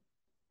said,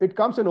 it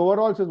comes in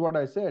overalls is what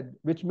I said,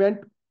 which meant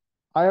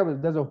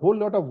there's a whole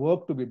lot of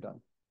work to be done.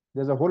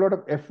 There's a whole lot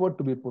of effort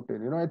to be put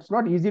in. It's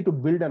not easy to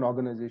build an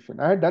organization.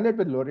 I had done it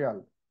with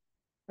L'Oreal,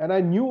 and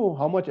I knew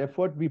how much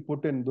effort we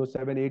put in those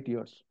 7, 8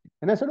 years.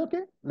 And I said,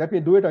 okay, let me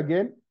do it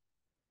again,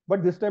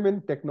 but this time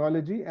in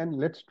technology, and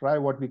let's try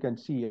what we can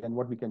see and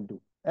what we can do.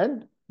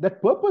 And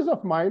that purpose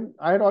of mine,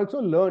 I had also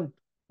learned,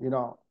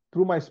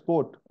 through my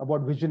sport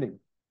about visioning.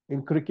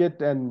 In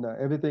cricket and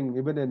everything,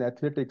 even in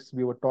athletics,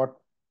 we were taught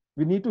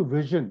we need to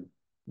vision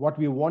what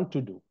we want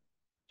to do.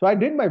 So I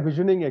did my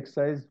visioning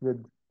exercise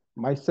with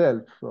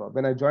myself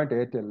when I joined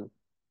Airtel.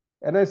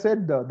 And I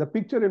said, the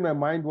picture in my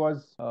mind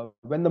was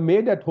when the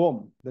maid at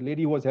home, the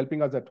lady who was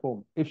helping us at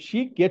home, if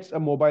she gets a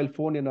mobile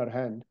phone in her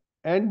hand,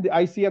 and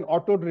I see an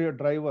auto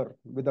driver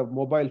with a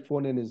mobile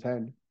phone in his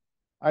hand,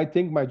 I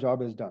think my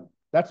job is done.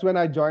 That's when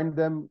I joined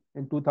them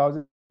in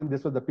 2000.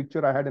 This was the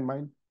picture I had in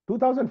mind.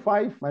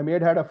 2005, my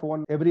maid had a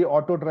phone. Every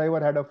auto driver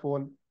had a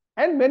phone.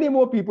 And many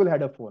more people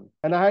had a phone.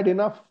 And I had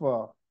enough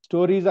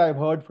stories I've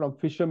heard from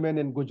fishermen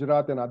in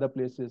Gujarat and other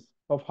places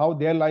of how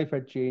their life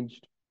had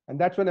changed. And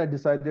that's when I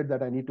decided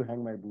that I need to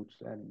hang my boots,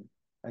 and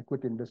I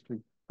quit industry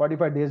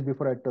 45 days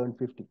before I turned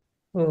 50.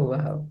 Oh,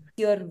 wow.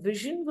 Your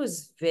vision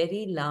was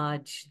very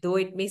large, though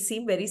it may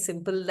seem very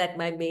simple that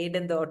my maid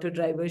and the auto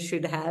driver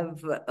should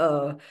have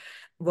a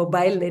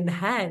mobile in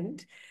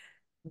hand.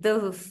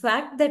 The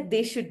fact that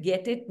they should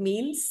get it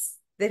means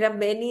There are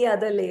many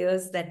other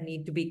layers that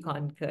need to be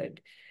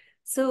conquered.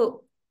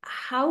 So,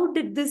 how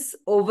did this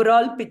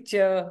overall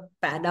picture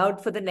pan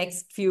out for the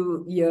next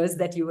few years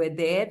that you were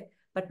there?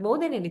 But more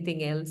than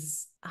anything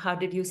else, how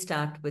did you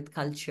start with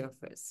culture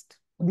first?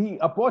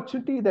 The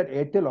opportunity that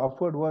Airtel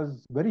offered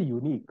was very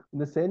unique in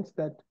the sense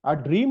that our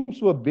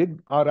dreams were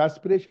big, our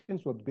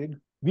aspirations were big.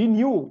 We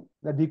knew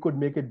that we could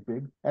make it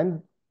big,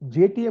 and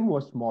JTM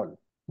was small.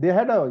 They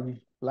had a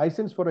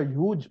license for a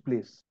huge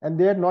place, and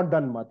they had not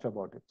done much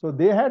about it. So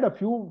they had a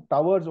few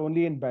towers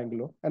only in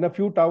Bangalore and a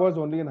few towers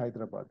only in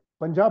Hyderabad.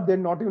 Punjab, they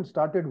had not even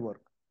started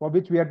work, for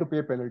which we had to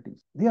pay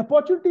penalties. The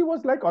opportunity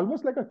was like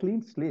almost like a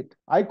clean slate.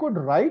 I could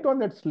write on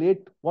that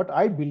slate what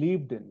I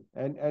believed in.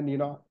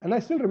 And I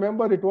still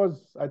remember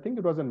I think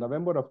it was in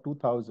November of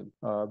 2000,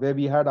 where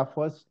we had our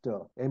first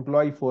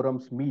employee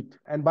forums meet.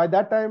 And by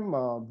that time,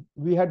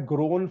 we had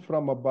grown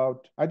from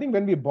about, I think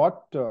when we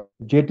bought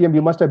JTM, we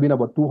must have been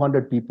about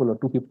 200 people or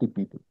 250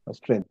 people,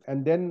 strength.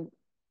 And then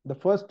the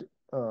first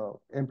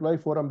employee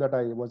forum that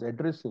I was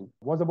addressing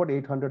was about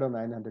 800 or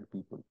 900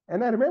 people.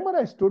 And I remember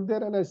I stood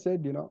there and I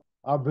said,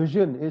 our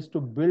vision is to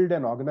build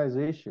an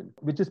organization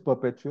which is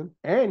perpetual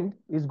and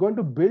is going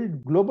to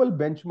build global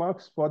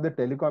benchmarks for the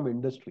telecom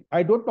industry.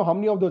 I don't know how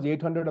many of those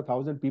 800 or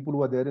 1,000 people who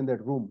were there in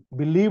that room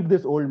believed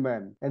this old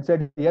man and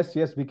said, yes,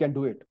 yes, we can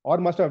do it, or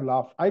must have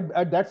laughed.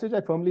 At that stage,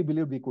 I firmly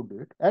believed we could do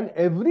it. And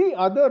every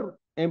other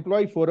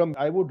employee forum,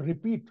 I would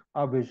repeat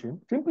our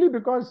vision simply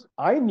because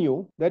I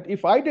knew that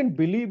if I didn't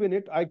believe in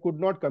it, I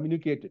could not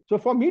communicate it. So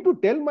for me to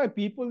tell my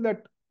people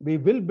that we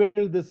will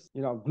build this,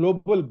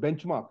 global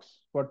benchmarks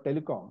for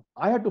telecom,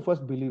 I had to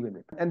first believe in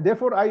it. And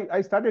therefore,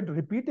 I started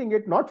repeating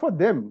it, not for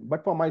them,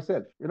 but for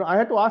myself. I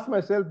had to ask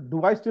myself,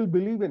 do I still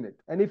believe in it?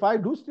 And if I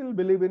do still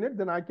believe in it,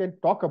 then I can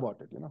talk about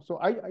it. So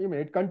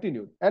it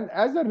continued. And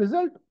as a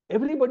result,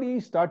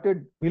 everybody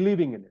started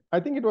believing in it.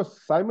 I think it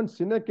was Simon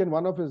Sinek in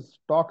one of his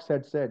talks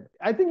had said,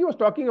 I think he was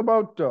talking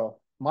about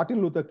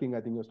Martin Luther King, I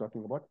think he was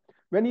talking about,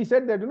 when he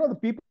said that, the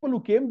people who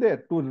came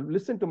there to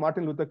listen to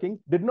Martin Luther King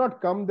did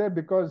not come there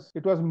because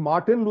it was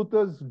Martin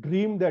Luther's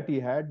dream that he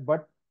had,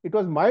 but it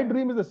was my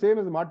dream is the same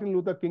as Martin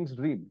Luther King's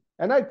dream.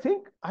 And I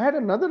think I had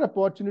another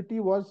opportunity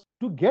was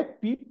to get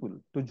people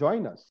to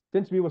join us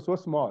since we were so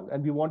small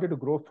and we wanted to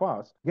grow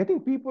fast. Getting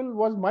people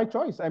was my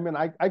choice. I mean,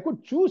 I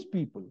could choose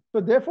people.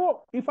 So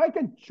therefore, if I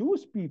can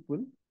choose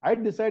people, I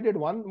decided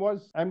one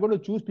was I'm going to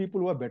choose people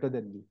who are better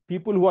than me,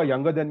 people who are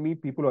younger than me,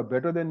 people who are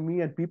better than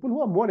me, and people who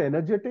are more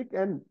energetic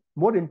and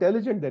more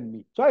intelligent than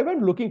me. So I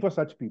went looking for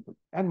such people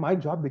and my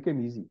job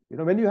became easy.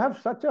 When you have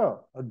such a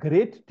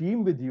great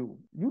team with you,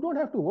 you don't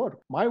have to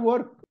work. My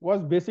work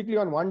was basically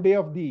on 1 day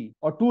of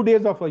or 2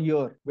 days of a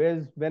year,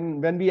 whereas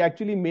when we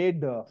actually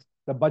made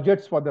the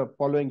budgets for the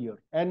following year.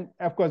 And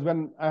of course,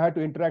 when I had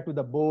to interact with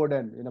the board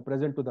and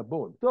present to the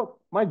board. So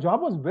my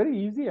job was very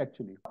easy,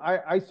 actually.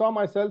 I saw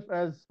myself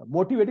as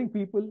motivating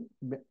people,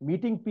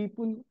 meeting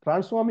people,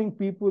 transforming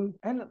people,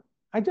 and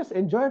I just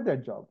enjoyed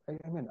that job.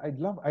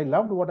 I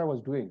loved what I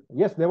was doing.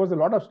 Yes, there was a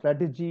lot of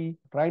strategy,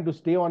 trying to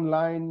stay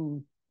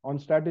online, on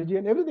strategy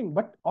and everything,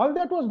 but all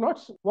that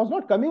was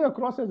not coming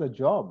across as a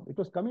job. It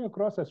was coming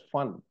across as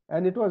fun,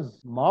 and it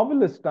was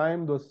marvelous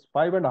time, those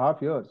 5.5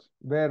 years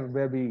where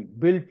we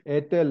built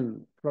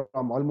Airtel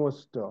from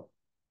almost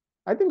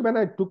I think when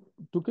I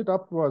took it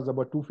up was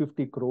about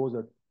 250 crores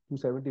or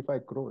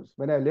 275 crores.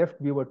 When I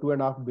left, we were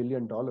 $2.5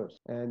 billion,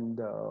 and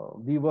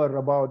we were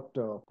about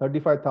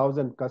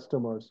 35,000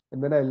 customers.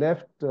 And when I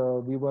left,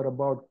 we were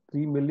about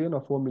 3 million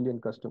or 4 million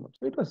customers.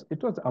 It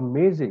was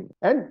amazing.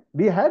 And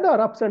we had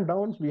our ups and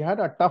downs. We had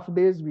our tough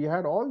days. We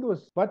had all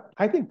those. But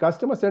I think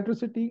customer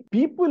centricity,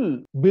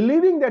 people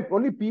believing that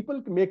only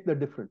people can make the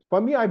difference.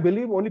 For me, I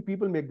believe only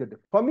people make the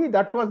difference. For me,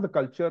 that was the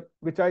culture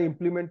which I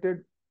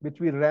implemented,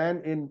 which we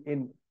ran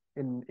in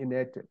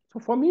Airtel. So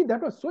for me,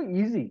 that was so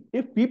easy.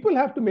 If people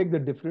have to make the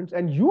difference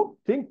and you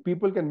think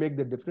people can make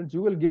the difference,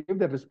 you will give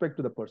the respect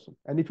to the person.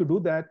 And if you do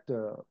that,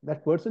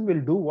 that person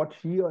will do what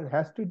she or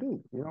has to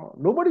do.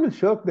 Nobody will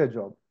shirk their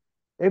job.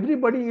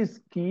 Everybody is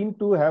keen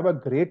to have a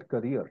great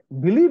career.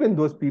 Believe in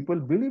those people,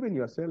 believe in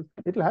yourself.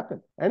 It'll happen.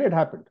 And it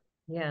happened.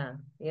 Yeah,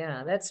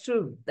 that's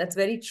true. That's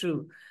very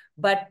true.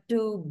 But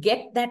to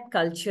get that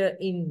culture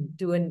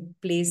into a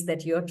place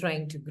that you're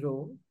trying to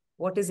grow,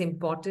 what is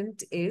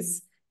important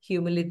is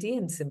humility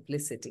and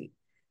simplicity.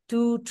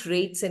 Two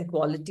traits and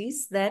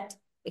qualities that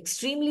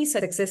extremely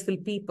successful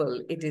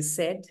people, it is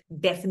said,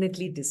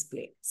 definitely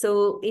display.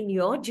 So, in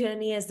your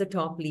journey as the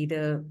top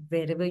leader,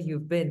 wherever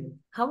you've been,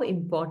 how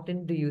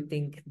important do you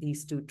think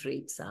these two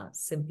traits are?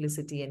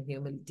 Simplicity and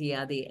humility.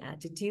 Are they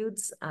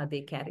attitudes? Are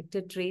they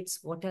character traits?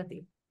 What are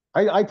they?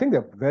 I think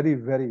they're very,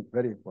 very,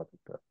 very important.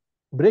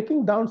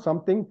 Breaking down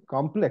something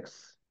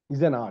complex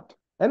is an art.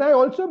 And I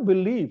also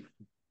believe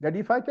that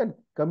if I can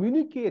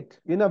communicate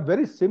in a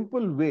very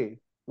simple way,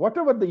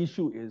 whatever the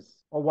issue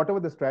is or whatever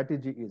the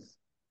strategy is,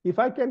 if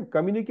I can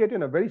communicate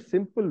in a very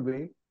simple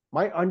way,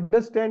 my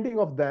understanding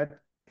of that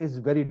is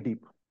very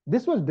deep.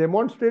 This was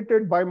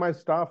demonstrated by my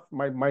staff,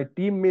 my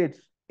teammates.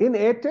 In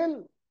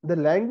Airtel, the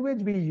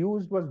language we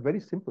used was very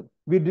simple.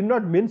 We did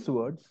not mince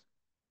words.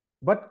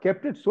 but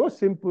kept it so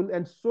simple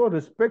and so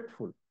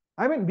respectful.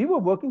 I mean, we were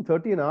working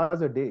 13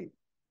 hours a day,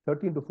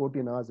 13 to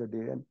 14 hours a day.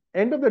 And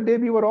end of the day,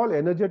 we were all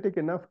energetic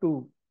enough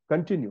to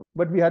continue.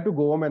 But we had to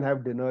go home and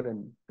have dinner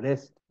and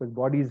rest because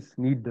bodies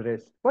need the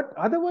rest. But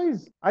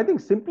otherwise, I think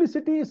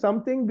simplicity is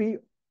something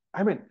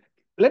I mean,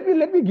 let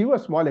me give a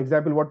small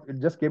example. What it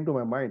just came to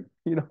my mind.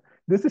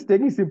 This is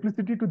taking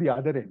simplicity to the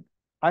other end.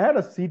 I had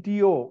a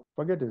CTO,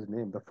 forget his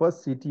name, the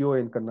first CTO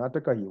in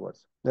Karnataka, he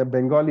was a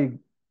Bengali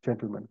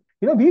gentleman.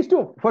 We used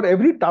to, for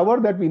every tower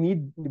that we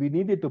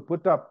needed to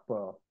put up,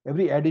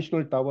 every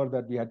additional tower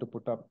that we had to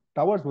put up.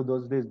 Towers were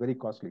those days very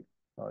costly.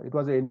 It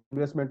was an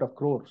investment of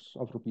crores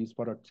of rupees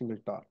for a single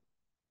tower.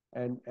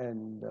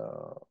 And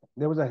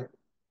there was a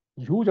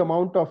huge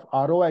amount of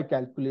ROI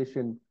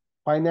calculation,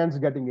 finance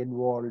getting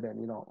involved,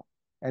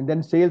 and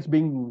then sales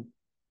being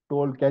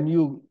told, can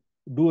you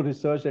do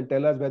research and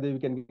tell us whether we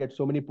can get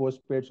so many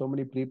postpaid, so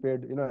many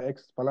prepaid,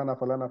 X, falana,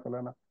 falana,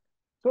 falana.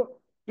 So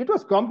it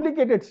was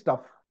complicated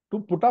stuff to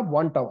put up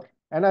one tower.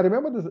 And I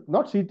remember this,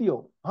 not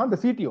CTO, the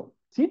CTO.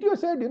 CTO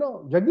said,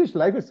 Jagdish,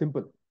 life is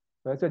simple.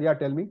 So I said, yeah,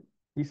 tell me.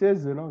 He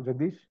says,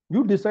 Jagdish,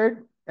 you decide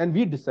and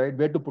we decide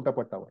where to put up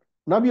a tower.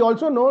 Now, we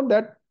also know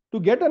that to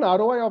get an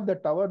ROI of the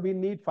tower, we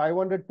need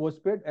 500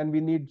 postpaid and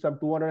we need some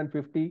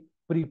 250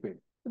 prepaid.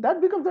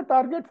 That becomes the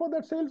target for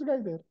that sales guy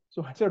there.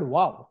 So I said,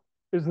 wow,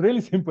 it's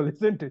really simple,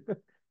 isn't it?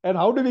 And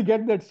how do we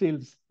get that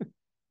sales?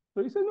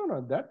 So he said,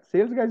 no, that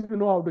sales guys will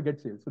know how to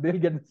get sales. So they'll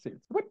get the sales.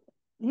 But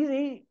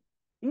he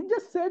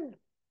just said,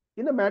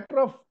 in a matter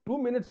of 2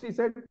 minutes, he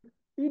said,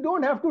 we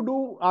don't have to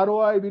do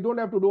ROI. We don't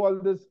have to do all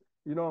this,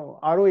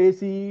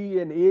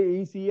 ROAC and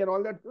AEC and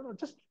all that.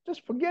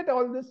 Just forget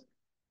all this.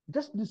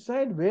 Just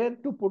decide where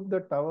to put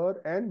the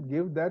tower and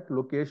give that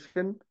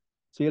location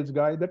sales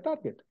guy the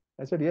target.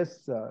 I said,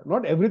 yes,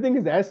 not everything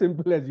is as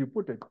simple as you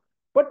put it.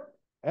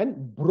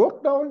 And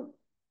broke down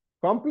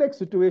complex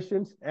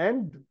situations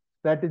and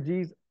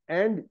strategies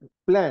and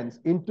plans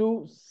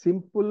into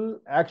simple,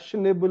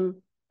 actionable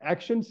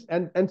actions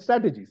and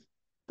strategies.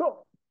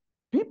 So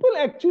people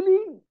actually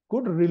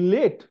could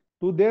relate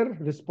to their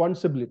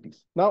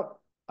responsibilities. Now,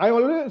 I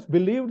always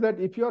believe that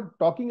if you're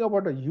talking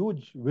about a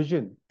huge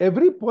vision,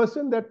 every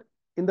person that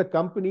in the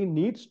company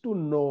needs to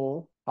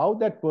know how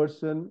that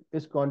person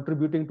is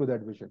contributing to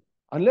that vision.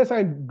 Unless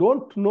I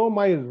don't know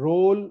my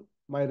role,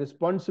 my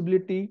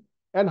responsibility,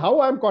 and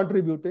how I'm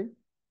contributing,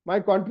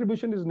 my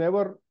contribution is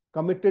never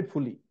committed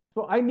fully.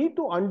 So I need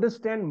to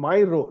understand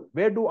my role.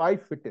 Where do I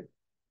fit in?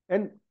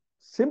 And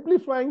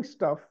simplifying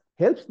stuff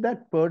helps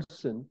that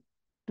person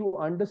to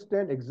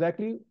understand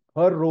exactly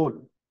her role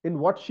in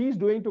what she's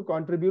doing to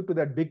contribute to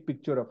that big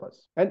picture of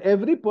us. And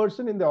every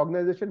person in the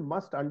organization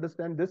must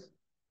understand this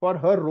for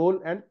her role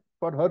and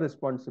for her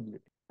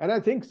responsibility. And I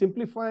think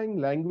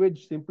simplifying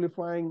language,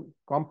 simplifying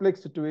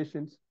complex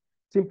situations,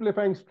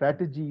 simplifying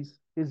strategies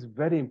is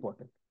very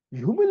important.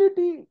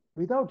 Humility,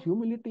 without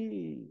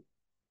humility,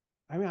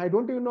 I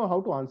don't even know how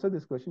to answer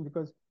this question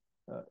because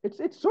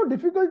it's so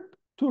difficult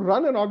to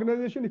run an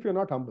organization if you're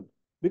not humble,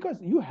 because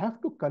you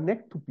have to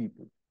connect to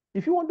people.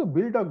 If you want to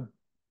build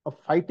a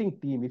fighting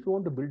team, if you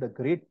want to build a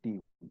great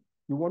team,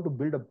 you want to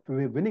build a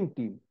winning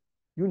team,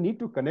 you need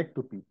to connect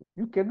to people.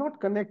 You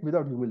cannot connect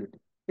without humility.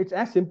 It's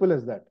as simple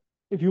as that.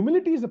 If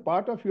humility is a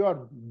part of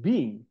your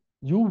being,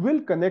 you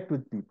will connect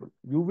with people.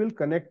 You will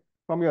connect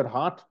from your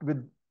heart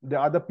with the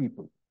other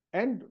people.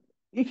 And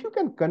if you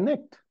can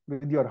connect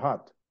with your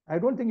heart, I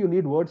don't think you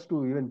need words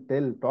to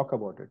even talk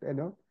about it,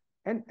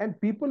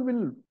 and people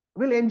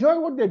will enjoy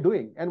what they're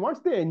doing. And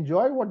once they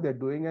enjoy what they're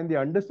doing and they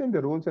understand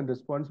their roles and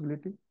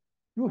responsibility,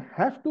 you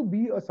have to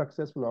be a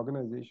successful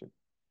organization.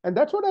 And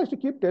that's what I used to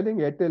keep telling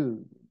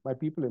Airtel, my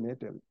people in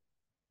Airtel.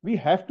 We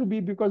have to be,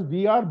 because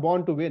we are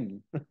born to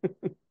win.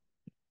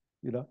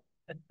 you know.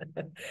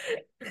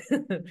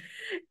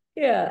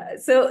 Yeah.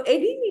 So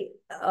any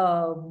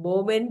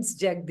moments,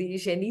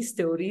 Jagdish, any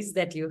stories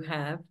that you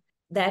have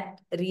that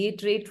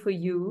reiterate for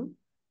you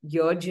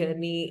your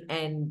journey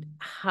and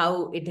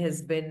how it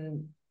has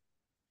been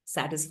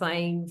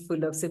satisfying,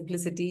 full of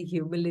simplicity,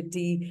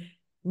 humility,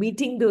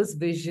 meeting those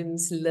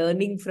visions,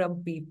 learning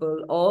from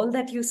people, all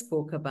that you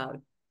spoke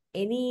about.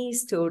 Any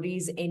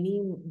stories,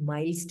 any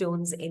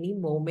milestones, any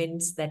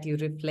moments that you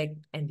reflect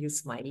and you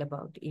smile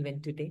about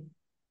even today?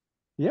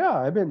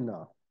 Yeah,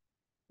 you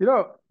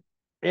know,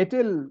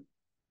 Airtel,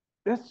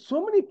 there's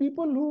so many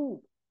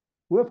people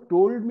who have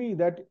told me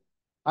that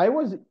I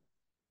was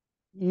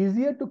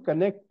easier to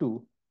connect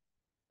to,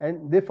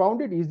 and they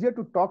found it easier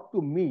to talk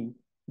to me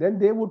than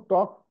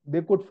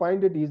they could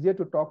find it easier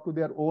to talk to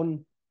their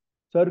own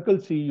circle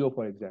CEO,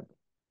 for example.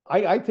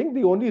 I think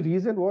the only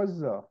reason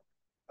was,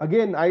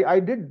 again, I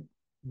did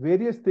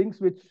various things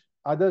which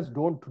others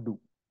don't do.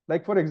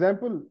 Like, for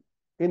example,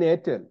 in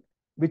Airtel,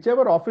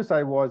 whichever office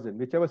I was in,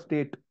 whichever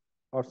state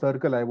or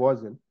circle I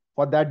was in,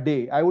 for that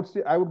day, I would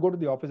go to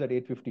the office at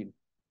 8:15.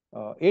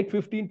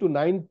 8:15 to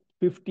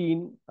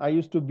 9:15, I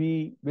used to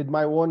be with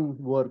my own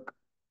work,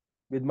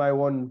 with my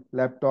own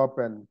laptop,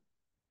 and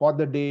for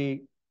the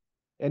day,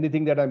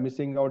 anything that I'm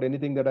missing out,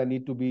 anything that I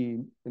need to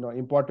be,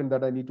 important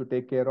that I need to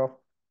take care of,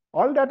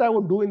 All that I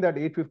would do in that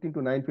 8:15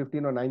 to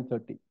 9:15 or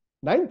 9:30.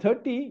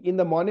 9:30 in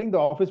the morning, the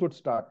office would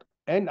start.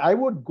 And I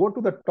would go to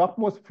the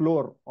topmost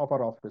floor of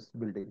our office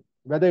building,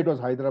 whether it was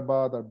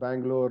Hyderabad or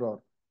Bangalore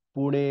or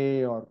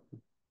Pune or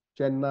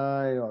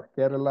Chennai or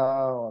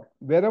Kerala or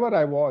wherever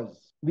I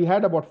was. We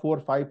had about 4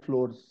 or 5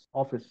 floors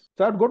office.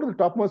 So I'd go to the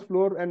topmost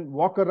floor and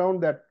walk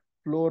around that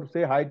floor,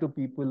 say hi to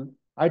people.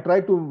 I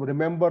try to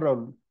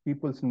remember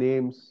people's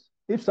names.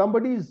 If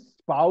somebody's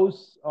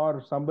spouse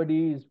or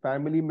somebody's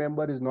family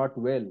member is not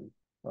well,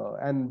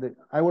 and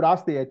I would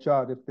ask the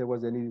HR if there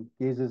was any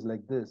cases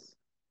like this,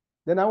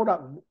 then I would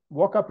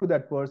walk up to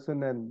that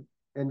person and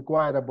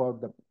inquire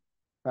about the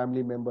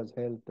family member's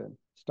health and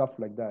stuff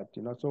like that.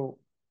 So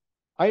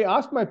I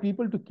asked my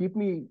people to keep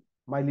me,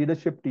 my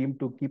leadership team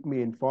to keep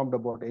me informed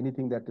about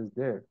anything that is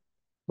there.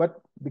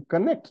 But the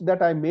connect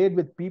that I made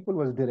with people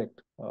was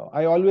direct.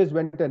 I always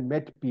went and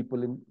met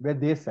people in where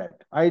they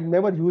sat. I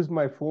never used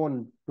my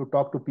phone to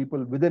talk to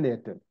people within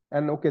Airtel.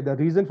 And okay, the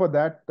reason for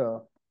that,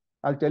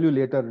 I'll tell you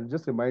later.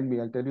 Just remind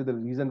me. I'll tell you the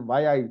reason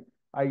why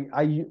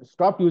I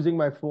stopped using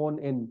my phone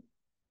in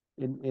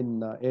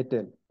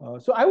Airtel.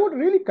 So I would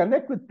really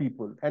connect with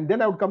people, and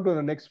then I would come to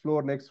the next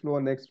floor, next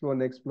floor, next floor,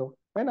 next floor,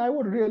 and I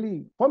would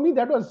really, for me,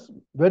 that was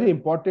very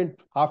important.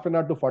 Half an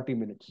hour to 40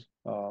 minutes,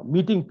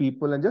 meeting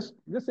people and just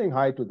saying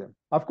hi to them.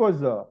 Of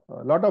course, a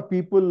lot of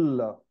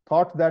people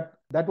thought that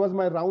that was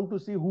my round to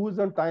see who's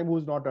on time,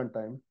 who's not on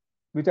time,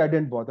 which I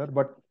didn't bother.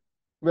 But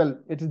well,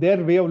 it's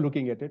their way of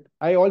looking at it.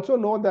 I also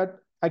know that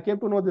I came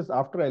to know this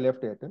after I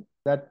left Airtel.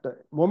 That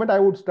moment I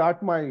would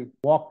start my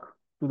walk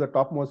to the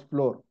topmost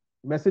floor,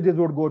 messages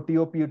would go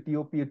TOP,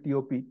 TOP,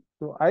 TOP.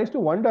 So I used to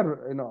wonder,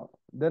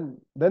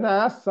 then I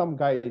asked some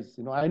guys,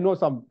 I know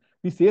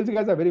these sales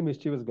guys are very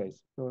mischievous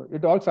guys. So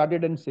it all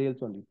started in sales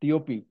only,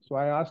 TOP. So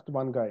I asked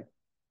one guy,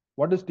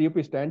 what does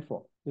TOP stand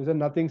for? He said,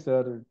 nothing,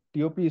 sir.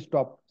 TOP is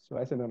stop. So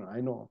I said, no,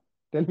 I know.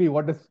 Tell me,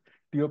 what does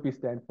TOP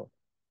stand for?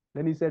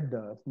 Then he said,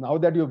 now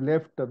that you've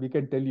left, we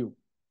can tell you.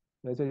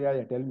 I said,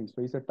 yeah, tell me.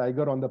 So he said,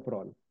 tiger on the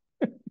prowl.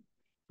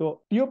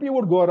 So TOP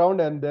would go around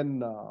and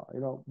then,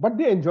 but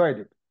they enjoyed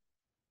it.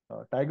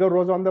 Tiger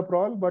was on the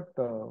prowl, but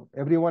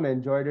everyone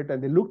enjoyed it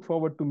and they looked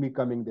forward to me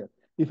coming there.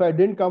 If I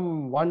didn't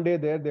come one day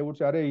there, they would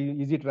say,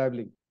 easy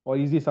traveling or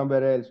easy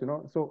somewhere else,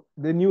 So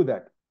they knew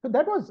that. So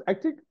that was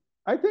actually,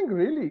 I think,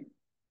 really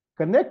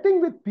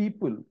connecting with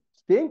people,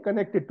 staying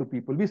connected to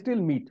people. We still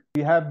meet.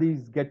 We have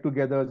these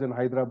get-togethers in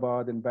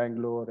Hyderabad and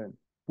Bangalore and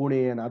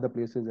Pune and other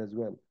places as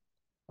well.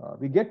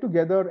 We get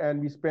together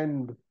and we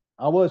spend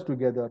hours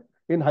together.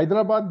 In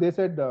Hyderabad, they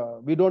said,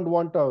 we don't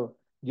want a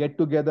get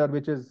together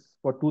which is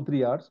for 2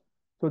 3 hours.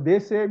 So they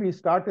say we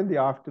start in the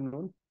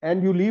afternoon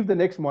and you leave the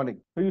next morning.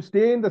 So you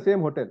stay in the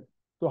same hotel.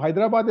 So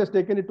Hyderabad has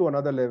taken it to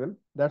another level.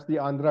 That's the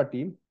Andhra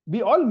team.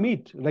 We all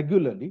meet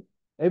regularly.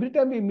 Every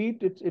time we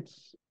meet,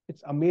 it's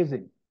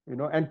amazing.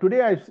 And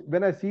today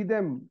when I see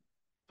them,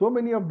 so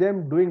many of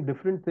them doing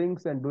different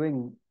things and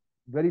doing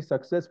very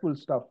successful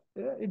stuff,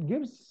 it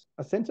gives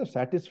a sense of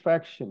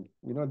satisfaction,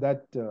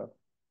 that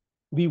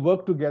we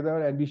work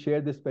together and we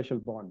share this special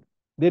bond.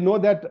 They know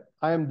that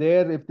I am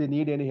there if they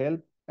need any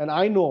help, and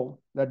I know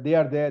that they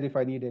are there if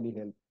I need any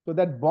help. So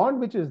that bond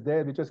which is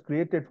there, which was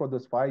created for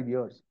those 5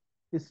 years,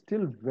 is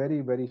still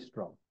very, very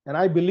strong. And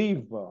I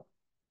believe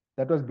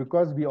that was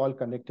because we all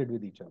connected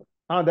with each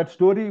other. That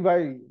story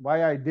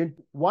why I didn't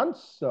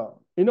once,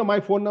 my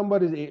phone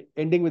number is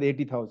ending with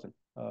 80,000.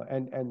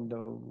 And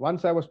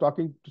once I was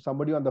talking to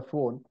somebody on the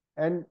phone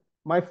and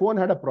my phone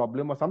had a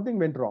problem or something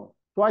went wrong.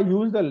 So I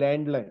used a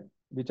landline,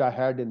 which I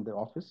had in the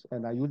office,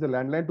 and I used the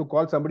landline to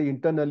call somebody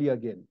internally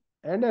again.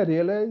 And I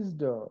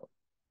realized,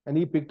 and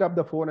he picked up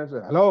the phone and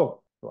said,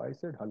 hello. So I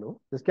said,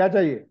 hello, this kya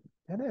chahiye?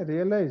 And I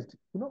realized,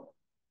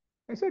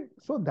 I said,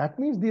 so that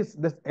means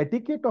this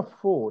etiquette of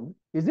phone,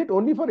 is it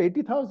only for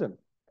 80,000?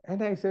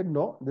 And I said,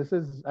 no,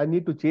 I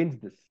need to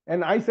change this.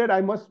 And I said,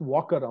 I must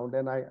walk around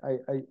and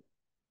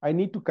I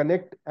need to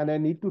connect and I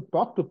need to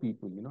talk to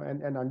people,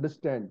 and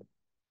understand.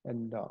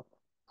 And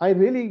I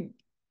really,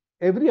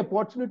 every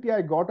opportunity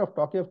I got of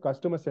talking of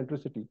customer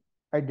centricity,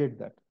 I did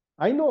that.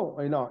 I know,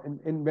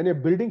 when you're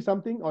building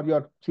something or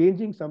you're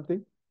changing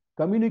something,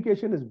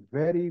 communication is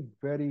very,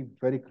 very,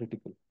 very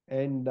critical.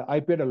 And I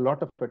paid a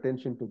lot of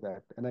attention to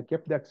that. And I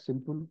kept that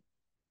simple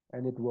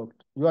and it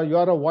worked. You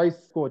are a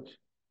voice coach.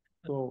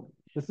 So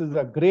this is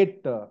a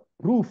great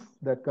proof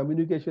that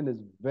communication is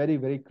very,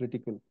 very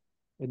critical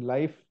in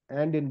life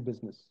and in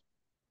business.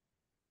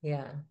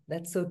 Yeah,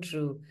 that's so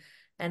true.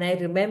 And I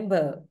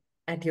remember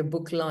at your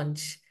book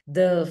launch,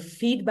 the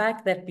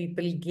feedback that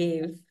people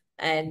gave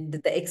and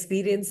the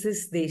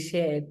experiences they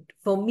shared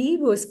for me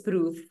was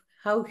proof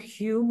how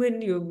human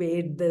you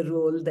made the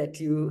role that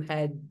you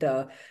had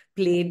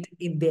played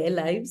in their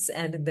lives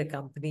and in the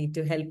company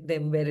to help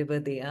them wherever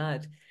they are.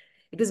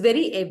 It was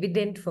very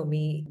evident for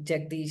me,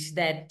 Jagdish,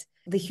 that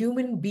the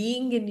human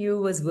being in you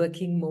was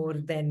working more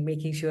than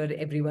making sure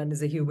everyone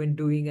is a human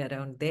doing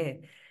around there.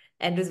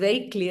 And it was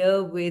very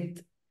clear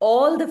with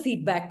all the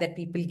feedback that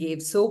people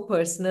gave, so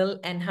personal,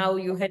 and how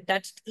you had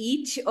touched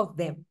each of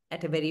them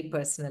at a very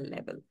personal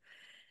level.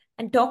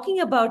 And talking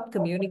about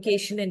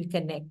communication and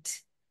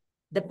connect,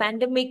 the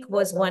pandemic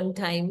was one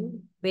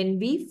time when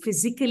we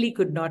physically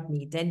could not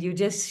meet. And you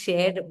just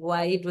shared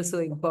why it was so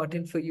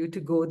important for you to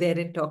go there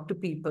and talk to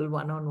people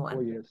one on Oh,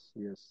 one. yes,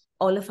 yes.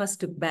 All of us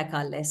took back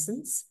our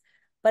lessons.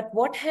 But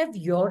what have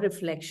your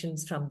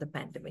reflections from the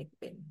pandemic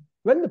been?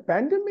 Well, the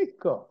pandemic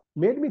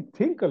made me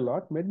think a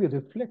lot, made me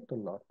reflect a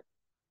lot,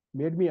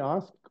 made me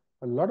ask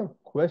a lot of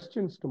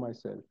questions to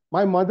myself.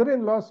 My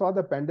mother-in-law saw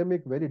the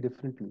pandemic very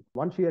differently.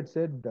 Once she had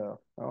said,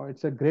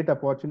 it's a great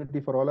opportunity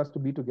for all us to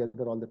be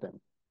together all the time.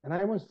 And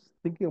I was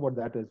thinking about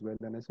that as well.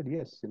 And I said,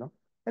 yes,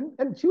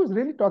 and she was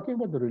really talking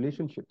about the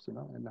relationships,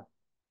 and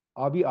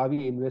are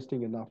we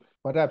investing enough?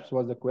 Perhaps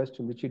was the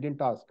question which she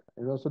didn't ask.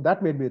 So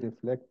that made me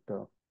reflect.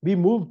 We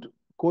moved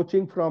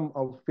coaching from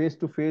a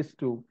face-to-face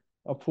to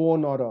a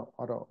phone or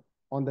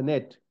on the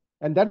net.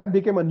 And that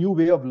became a new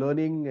way of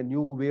learning, a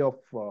new way of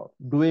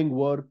doing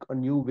work, a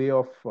new way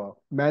of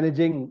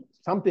managing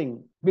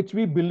something which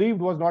we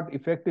believed was not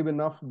effective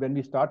enough when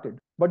we started.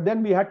 But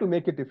then we had to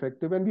make it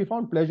effective and we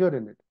found pleasure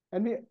in it.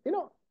 And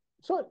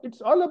so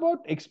it's all about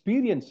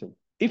experiencing.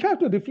 If I have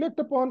to reflect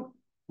upon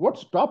what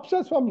stops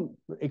us from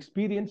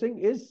experiencing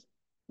is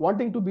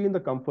wanting to be in the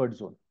comfort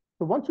zone.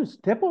 So once you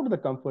step out of the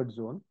comfort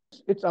zone,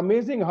 it's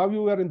amazing how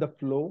you are in the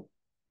flow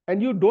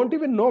and you don't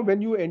even know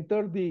when you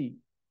enter the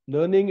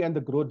learning and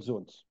the growth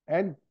zones.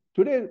 And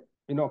today,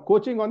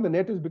 coaching on the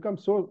net has become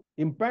so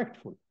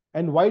impactful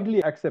and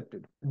widely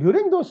accepted.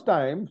 During those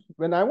times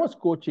when I was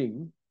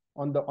coaching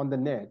on the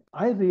net,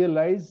 I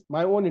realized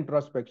my own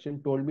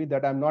introspection told me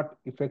that I'm not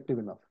effective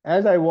enough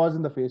as I was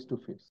in the face to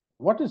face.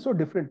 What is so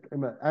different?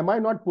 Am I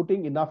not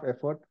putting enough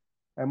effort?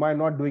 Am I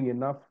not doing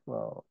enough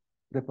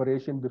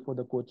preparation before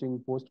the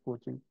coaching, post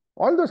coaching?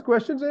 All those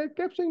questions, I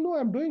kept saying, no,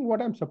 I'm doing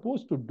what I'm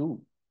supposed to do.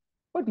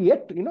 But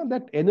yet,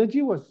 that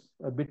energy was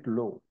a bit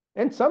low.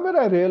 And somewhere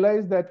I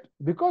realized that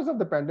because of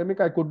the pandemic,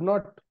 I could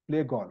not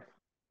play golf.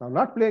 Now,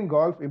 not playing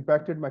golf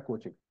impacted my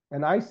coaching.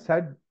 And I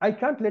said, I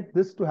can't let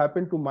this to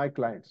happen to my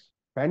clients.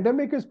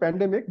 Pandemic is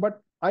pandemic,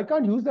 but I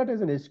can't use that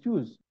as an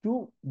excuse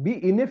to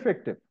be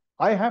ineffective.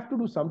 I have to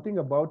do something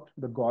about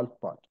the golf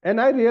part.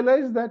 And I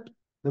realized that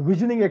the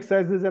visioning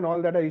exercises and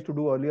all that I used to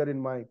do earlier in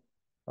my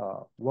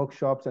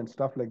workshops and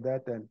stuff like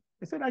that. And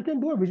I said, I can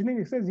do a visioning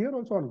exercise here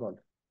also on golf.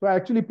 So I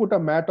actually put a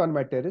mat on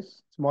my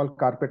terrace, small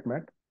carpet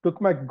mat, took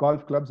my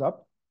golf clubs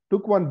up,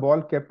 took one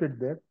ball, kept it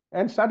there,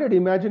 and started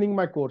imagining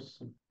my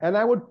course. And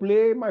I would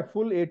play my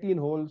full 18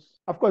 holes.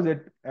 Of course,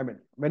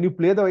 when you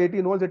play the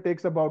 18 holes, it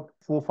takes about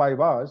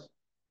 4-5 hours.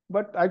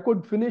 But I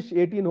could finish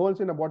 18 holes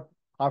in about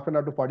half an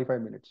hour to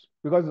 45 minutes.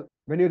 Because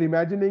when you're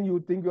imagining,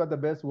 you think you are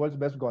the world's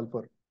best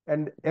golfer.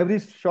 And every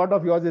shot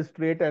of yours is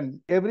straight and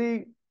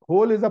every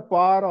hole is a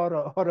par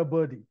or a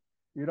birdie,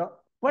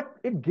 But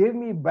it gave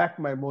me back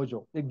my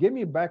mojo. It gave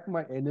me back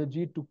my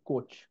energy to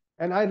coach.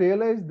 And I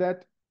realized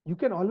that you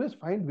can always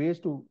find ways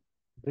to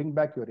bring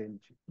back your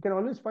energy. You can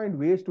always find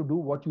ways to do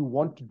what you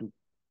want to do.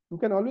 You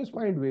can always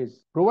find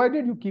ways,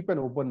 provided you keep an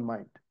open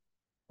mind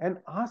and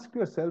ask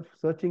yourself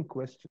searching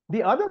questions.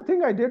 The other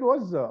thing I did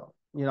was,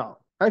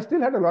 I still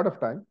had a lot of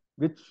time,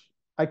 which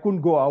I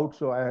couldn't go out,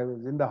 so I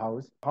was in the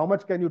house. How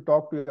much can you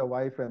talk to your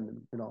wife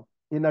and,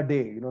 in a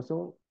day,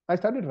 So I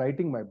started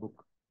writing my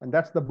book. And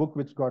that's the book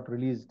which got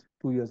released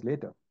 2 years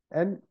later.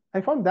 And I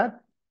found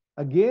that,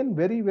 again,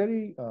 very,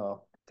 very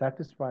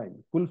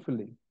satisfying,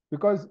 fulfilling,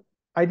 because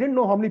I didn't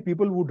know how many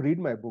people would read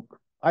my book.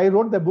 I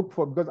wrote the book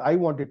because I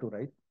wanted to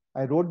write.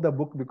 I wrote the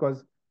book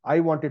because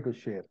I wanted to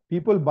share.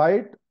 People buy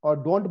it or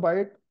don't buy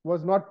it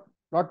was not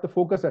the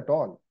focus at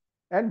all.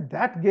 And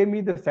that gave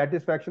me the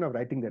satisfaction of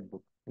writing that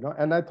book.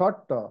 And I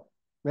thought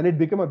when it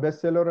became a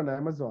bestseller on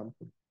Amazon,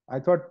 I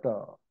thought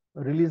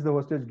Release the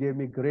Hostage gave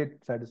me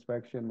great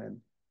satisfaction and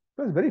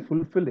it was very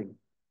fulfilling.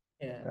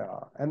 Yeah.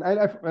 And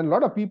a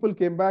lot of people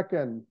came back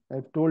and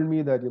have told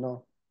me that,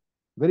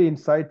 very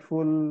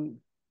insightful,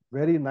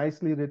 very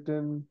nicely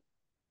written,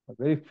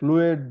 very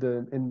fluid,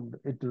 and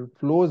it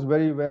flows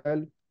very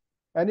well.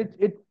 And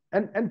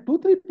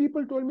 2-3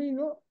 people told me,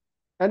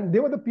 and they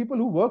were the people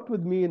who worked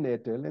with me in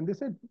Airtel, and they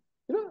said,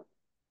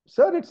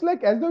 sir, it's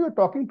like as though you're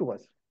talking to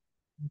us.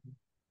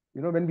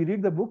 When we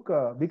read the book,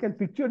 we can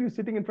picture you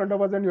sitting in front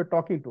of us and you're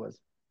talking to us.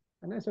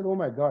 And I said, oh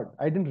my God,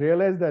 I didn't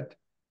realize that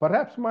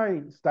perhaps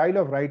my style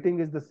of writing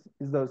is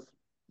the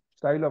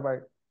style of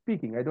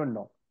speaking. I don't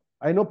know.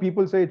 I know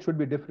people say it should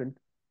be different,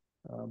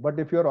 but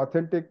if you're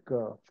authentic,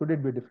 should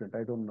it be different?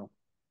 I don't know.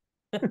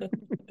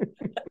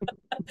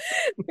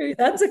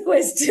 That's a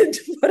question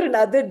for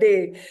another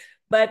day.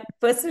 But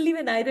personally,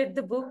 when I read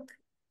the book,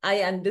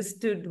 I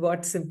understood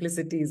what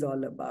simplicity is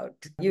all about.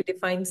 You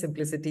define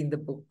simplicity in the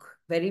book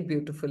very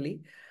beautifully.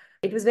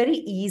 It was very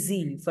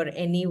easy for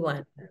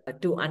anyone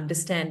to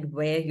understand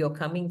where you're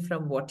coming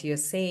from, what you're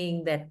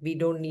saying, that we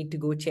don't need to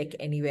go check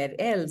anywhere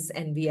else,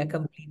 and we are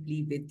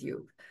completely with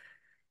you.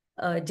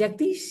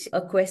 Jagdish,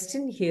 a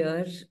question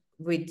here,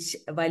 which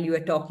while you were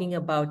talking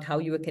about how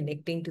you were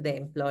connecting to the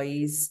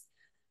employees,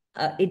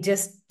 it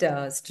just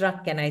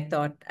struck, and I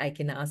thought I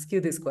can ask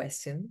you this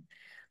question.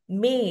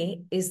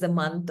 May is the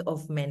month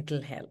of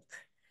mental health.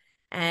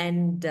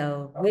 And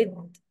with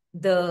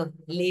the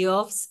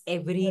layoffs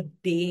every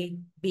day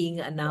being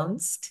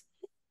announced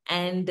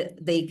and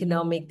the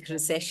economic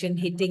recession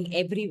hitting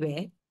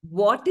everywhere,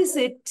 what is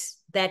it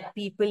that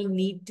people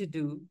need to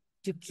do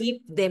to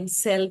keep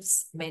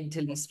themselves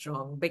mentally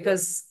strong?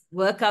 Because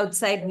work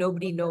outside,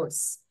 nobody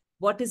knows.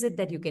 What is it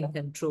that you can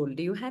control?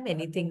 Do you have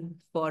anything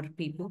for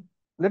people?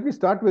 Let me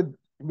start with,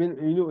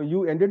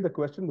 you ended the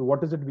question,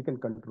 what is it we can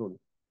control?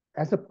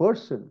 As a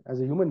person, as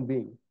a human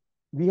being,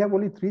 we have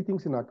only three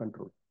things in our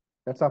control.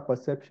 That's our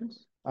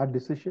perceptions, our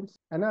decisions,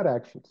 and our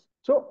actions.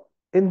 So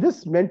in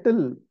this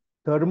mental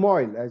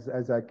turmoil,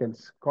 as I can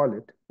call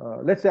it,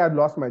 let's say I've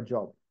lost my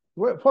job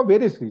for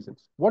various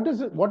reasons. What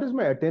is it? What is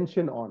my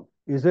attention on?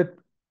 Is it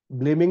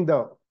blaming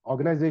the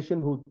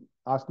organization who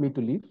asked me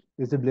to leave?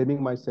 Is it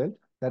blaming myself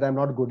that I'm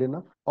not good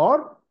enough?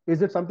 Or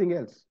is it something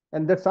else?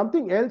 And that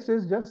something else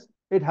is just,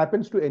 it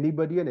happens to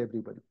anybody and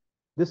everybody.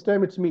 This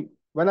time it's me.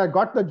 When I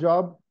got the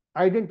job,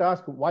 I didn't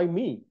ask why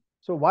me.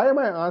 So why am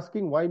I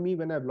asking why me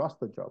when I've lost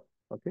the job?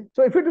 Okay.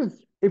 So if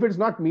it's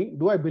not me,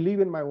 do I believe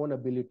in my own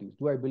abilities?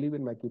 Do I believe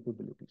in my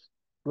capabilities?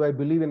 Do I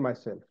believe in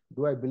myself?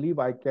 Do I believe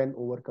I can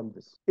overcome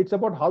this? It's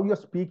about how you're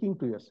speaking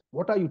to yourself.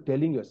 What are you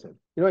telling yourself?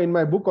 In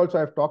my book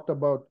also, I've talked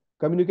about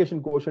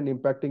communication quotient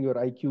impacting your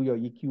IQ, your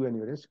EQ, and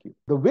your SQ.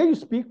 The way you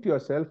speak to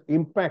yourself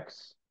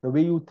impacts the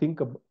way you think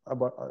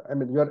about,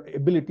 your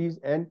abilities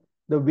and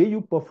the way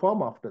you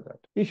perform after that.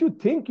 If you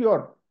think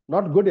you're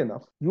not good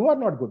enough, you are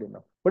not good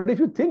enough. But if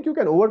you think you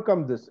can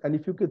overcome this, and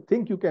if you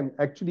think you can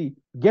actually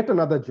get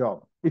another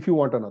job, if you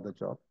want another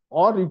job,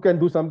 or you can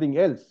do something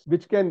else,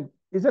 which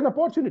is an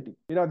opportunity.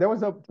 There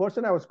was a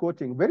person I was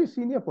coaching, very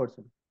senior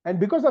person. And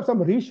because of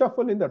some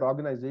reshuffle in that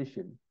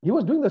organization, he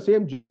was doing the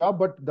same job,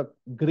 but the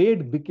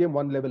grade became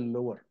one level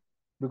lower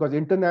because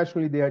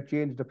internationally they had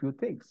changed a few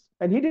things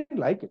and he didn't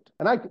like it.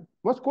 And I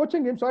was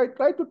coaching him. So I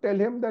tried to tell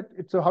him that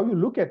it's how you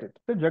look at it.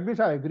 I said, Jagdish,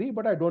 I agree,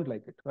 but I don't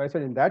like it. So I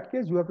said, in that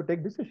case, you have to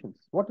take decisions.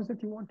 What is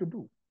it you want to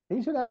do? And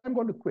he said, I'm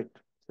going to quit. I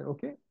said,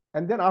 okay.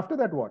 And then after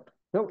that, what?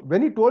 So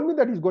when he told me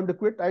that he's going to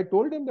quit, I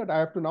told him that I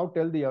have to now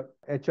tell the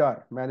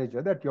HR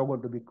manager that you're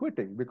going to be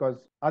quitting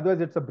because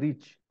otherwise it's a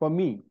breach for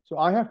me. So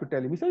I have to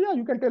tell him. He said, yeah,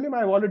 you can tell him.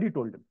 I've already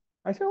told him.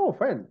 I said, oh,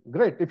 fine,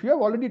 great. If you have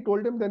already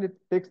told him, then it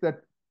takes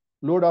that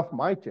load off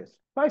my chest.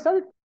 So I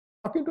started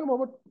talking to him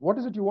about what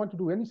is it you want to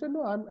do. And he said,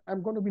 no,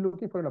 I'm going to be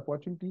looking for an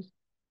opportunities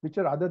which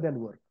are other than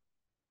work,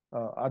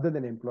 other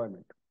than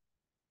employment.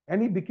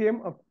 And he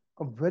became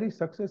a very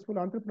successful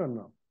entrepreneur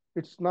now.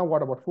 It's now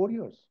what, about 4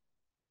 years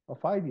or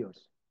 5 years.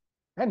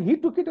 And he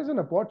took it as an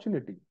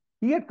opportunity.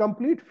 He had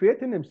complete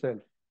faith in himself,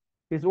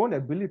 his own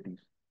abilities,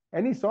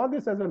 and he saw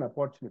this as an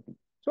opportunity.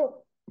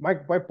 So my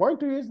point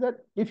to you is that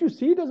if you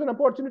see it as an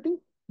opportunity,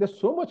 there's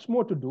so much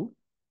more to do.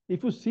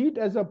 If you see it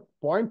as a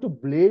point to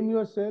blame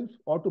yourself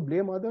or to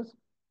blame others,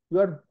 you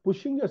are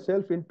pushing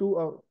yourself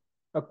into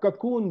a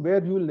cocoon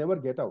where you will never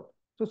get out.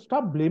 So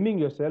stop blaming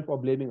yourself or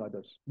blaming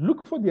others. Look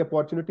for the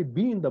opportunity,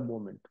 be in the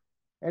moment,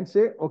 and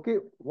say, okay,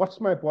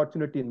 what's my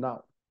opportunity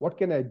now? What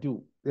can I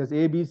do? There's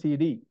A, B, C,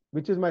 D.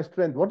 Which is my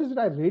strength? What is it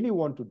I really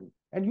want to do?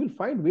 And you'll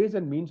find ways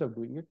and means of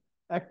doing it.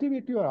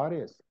 Activate your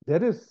RAS.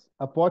 There is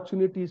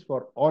opportunities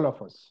for all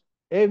of us.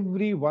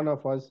 Every one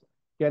of us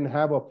can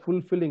have a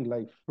fulfilling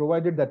life,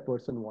 provided that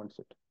person wants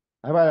it.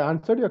 Have I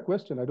answered your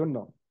question? I don't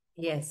know.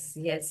 Yes,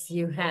 yes,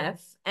 you have.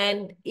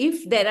 And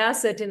if there are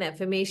certain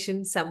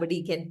affirmations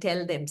somebody can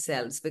tell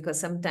themselves,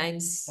 because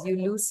sometimes you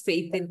lose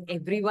faith in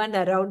everyone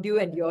around you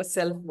and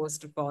yourself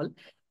most of all,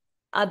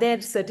 are there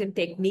certain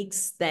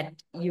techniques that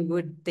you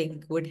would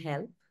think would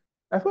help?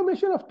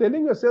 Affirmation of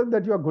telling yourself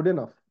that you are good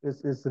enough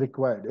is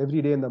required every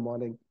day in the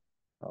morning.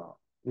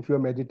 If you're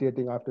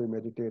meditating, after you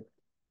meditate,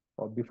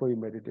 or before you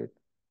meditate,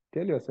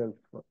 tell yourself,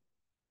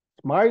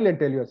 smile and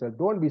tell yourself,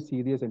 don't be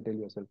serious and tell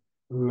yourself,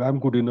 I'm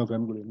good enough,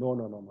 I'm good enough. No,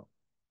 no, no, no.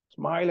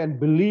 Smile and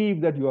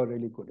believe that you are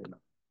really good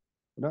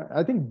enough.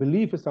 I think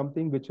belief is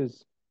something which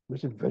is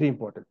very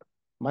important.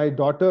 My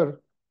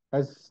daughter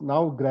has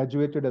now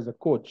graduated as a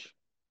coach.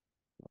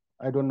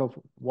 I don't know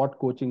what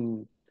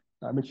coaching.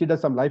 I mean, she does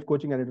some life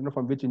coaching, and I don't know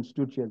from which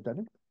institute she has done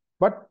it.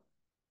 But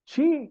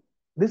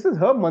this is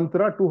her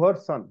mantra to her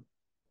son: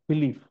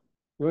 belief.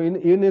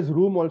 In his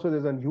room also,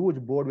 there's a huge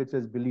board which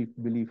says belief,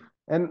 belief.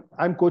 And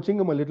I'm coaching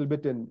him a little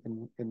bit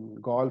in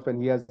golf,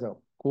 and he has a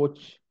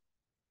coach,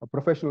 a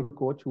professional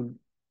coach who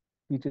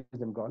teaches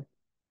him golf.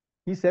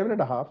 He's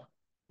 7.5.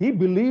 He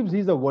believes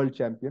he's a world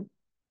champion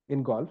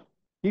in golf.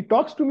 He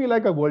talks to me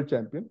like a world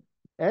champion.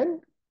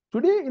 And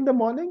today in the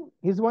morning,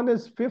 he's won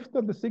his 5th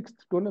or the 6th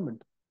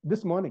tournament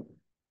this morning.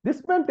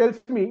 This man tells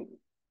me,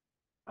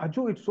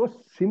 Aju, it's so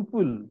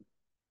simple.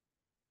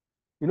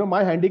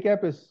 My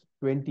handicap is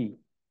 20.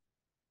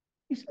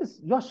 He says,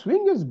 your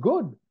swing is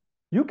good.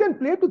 You can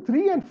play to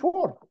 3 and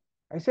 4.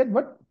 I said,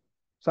 but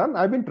son,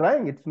 I've been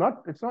trying. It's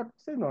not. He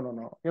said,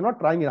 no. You're not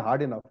trying it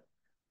hard enough.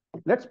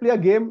 Let's play a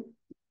game.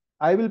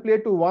 I will play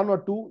to 1 or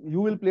 2.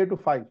 You will play to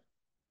 5.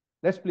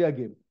 Let's play a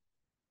game.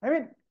 I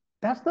mean,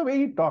 that's the way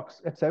he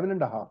talks at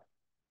 7.5.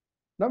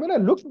 Now, when I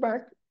look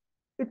back,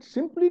 it's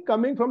simply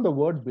coming from the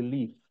word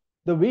belief.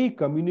 The way he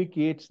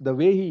communicates, the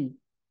way he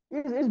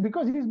is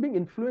because he's being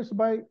influenced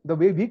by the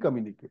way we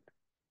communicate.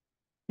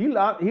 He'll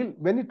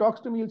when he talks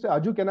to me, he'll say,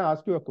 Aju, can I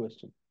ask you a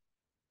question?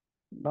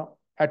 Now,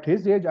 at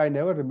his age, I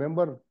never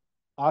remember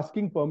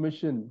asking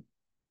permission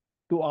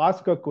to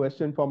ask a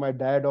question for my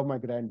dad or my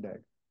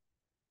granddad.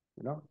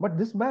 But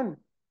this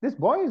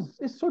boy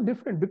is so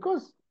different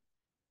because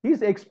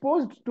he's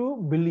exposed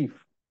to belief.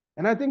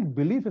 And I think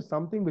belief is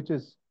something which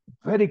is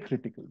very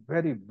critical,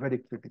 very, very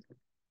critical.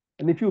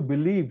 And if you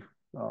believe,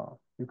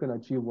 you can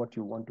achieve what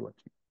you want to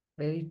achieve.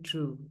 Very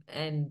true.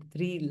 And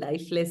 3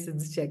 life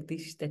lessons,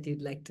 Jagdish, that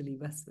you'd like to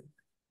leave us with.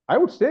 I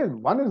would say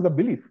one is the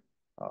belief.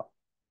 Uh,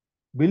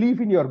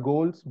 Belief in your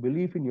goals,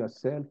 belief in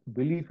yourself,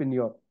 belief in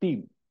your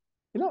team.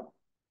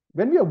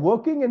 When we are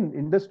working in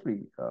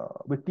industry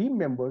with team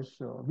members,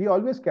 we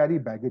always carry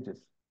baggages.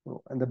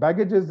 And the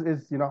baggages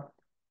is,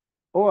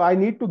 oh, I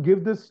need to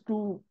give this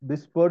to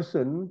this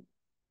person.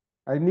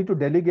 I need to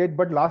delegate.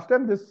 But last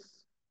time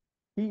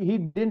he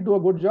didn't do a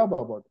good job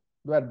about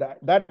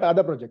that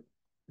other project.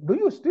 Do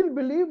you still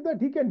believe that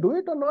he can do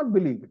it or not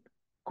believe it?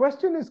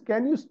 Question is,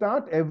 can you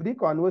start every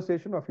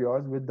conversation of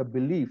yours with the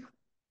belief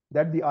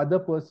that the other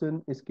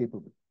person is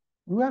capable?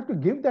 You have to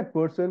give that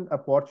person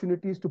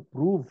opportunities to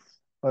prove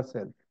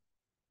herself.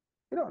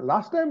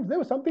 Last time there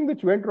was something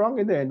which went wrong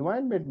in the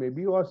environment,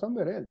 maybe, or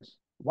somewhere else.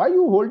 Why are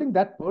you holding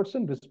that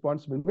person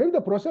responsible? Maybe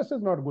the process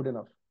is not good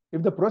enough.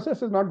 If the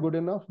process is not good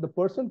enough, the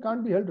person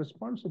can't be held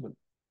responsible.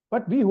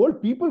 But we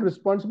hold people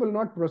responsible,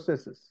 not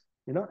processes.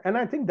 And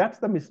I think that's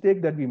the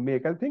mistake that we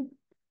make. I think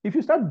if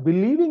you start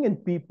believing in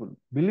people,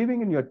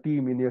 believing in your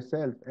team, in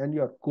yourself, and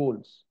your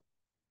goals,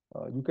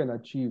 you can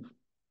achieve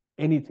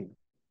anything.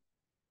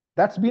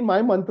 That's been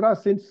my mantra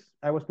since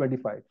I was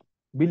 25.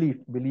 Belief,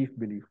 belief,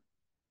 belief.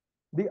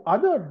 The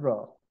other,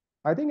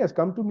 I think, has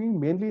come to me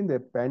mainly in the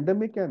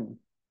pandemic and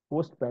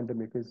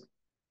post-pandemic is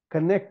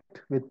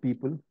connect with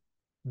people,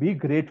 be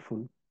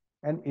grateful,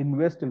 and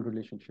invest in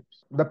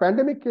relationships. The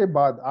pandemic ke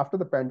baad, after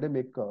the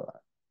pandemic,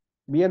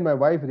 me and my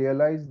wife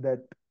realized that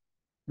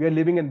we are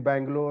living in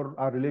Bangalore,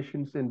 our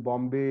relations in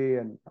Bombay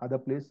and other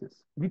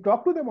places. We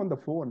talk to them on the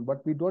phone,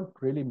 but we don't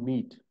really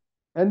meet.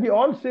 And we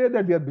all say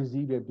that we are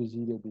busy, we are busy,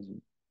 we are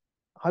busy.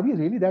 Are we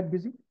really that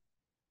busy?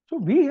 So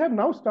we have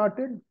now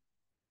started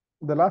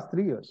the last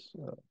 3 years.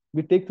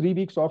 We take 3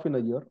 weeks off in a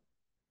year,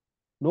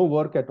 no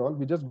work at all.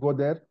 We just go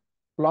there,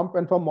 plump,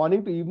 and from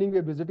morning to evening,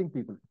 we're visiting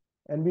people.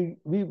 And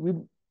we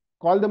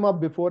call them up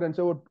before and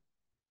say, oh,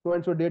 so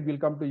and so date, we'll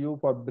come to you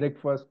for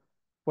breakfast,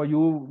 for you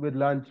with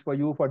lunch, for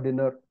you for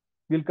dinner.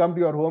 We'll come to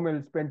your home and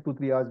we'll spend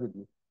 2-3 hours with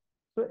you.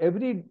 So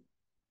every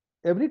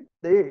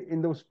day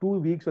in those 2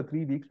 weeks or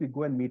 3 weeks, we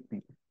go and meet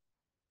people.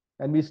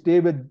 And we stay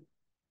with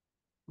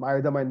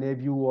either my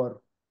nephew or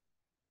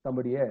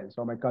somebody else,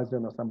 or my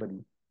cousin or somebody.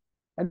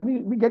 And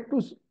we get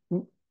to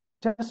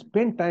just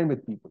spend time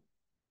with people.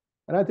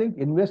 And I think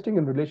investing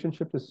in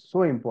relationships is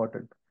so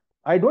important.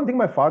 I don't think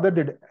my father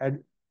did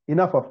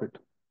enough of it.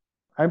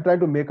 I'm trying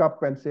to make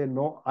up and say,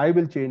 no, I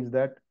will change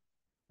that.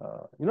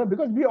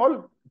 Because we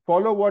all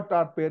follow what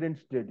our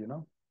parents did,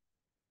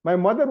 My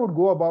mother would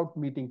go about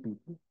meeting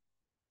people.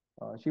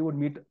 She would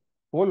meet a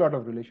whole lot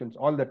of relations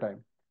all the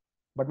time.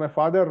 But my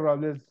father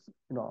always,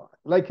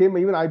 like him,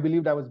 even I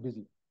believed I was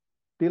busy.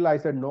 Till I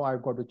said, no,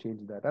 I've got to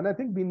change that. And I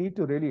think we need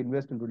to really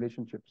invest in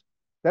relationships.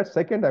 That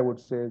second, I would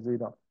say, is,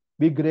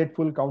 be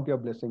grateful, count your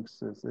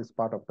blessings is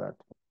part of that.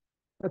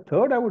 The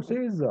third, I would say,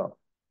 is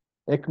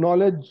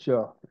acknowledge,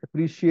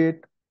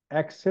 appreciate,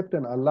 accept,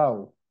 and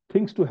allow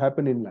things to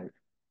happen in life.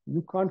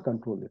 You can't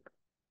control it.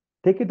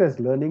 Take it as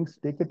learnings,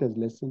 take it as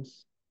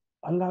lessons,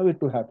 allow it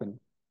to happen.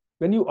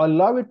 When you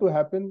allow it to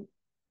happen,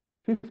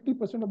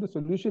 50% of the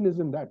solution is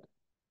in that.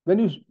 When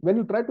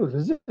you try to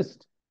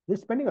resist, you're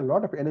spending a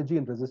lot of energy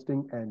in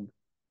resisting, and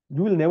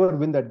you will never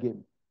win that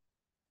game.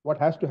 What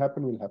has to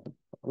happen will happen.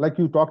 Like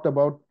you talked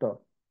about,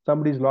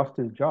 somebody's lost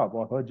his job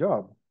or her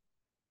job.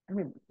 I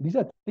mean, these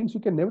are things you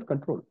can never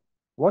control.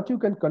 What you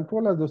can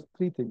control are those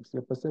 3 things: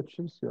 your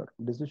perceptions, your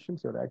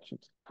decisions, your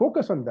actions.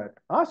 Focus on that.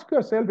 Ask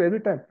yourself every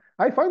time.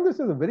 I find this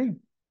is a very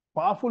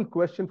powerful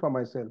question for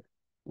myself.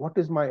 What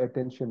is my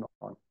attention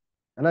on?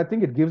 And I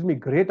think it gives me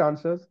great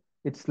answers.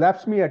 It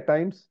slaps me at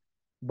times,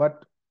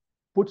 but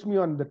puts me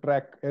on the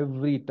track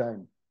every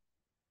time.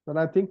 And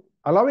I think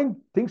allowing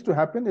things to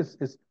happen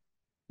is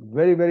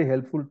very, very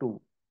helpful to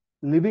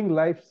living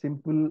life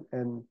simple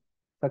and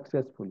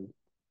successfully.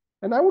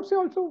 And I would say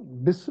also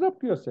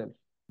disrupt yourself.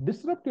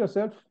 Disrupt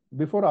yourself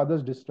before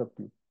others disrupt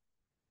you.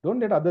 Don't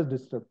let others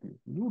disrupt you.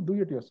 You do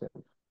it yourself.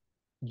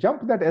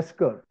 Jump that S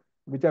curve,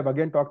 which I've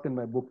again talked in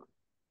my book.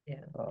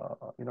 Yeah.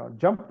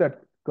 Jump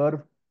that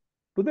curve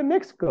to the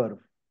next curve.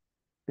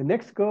 The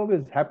next curve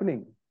is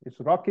happening. It's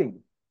rocking.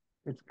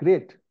 It's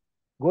great.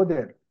 Go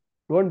there.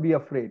 Don't be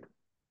afraid.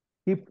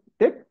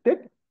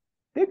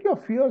 Take your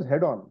fears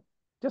head on.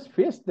 Just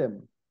face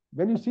them.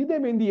 When you see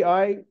them in the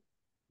eye,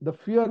 the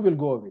fear will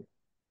go away.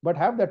 But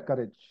have that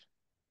courage.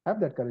 Have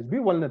that courage. Be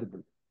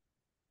vulnerable.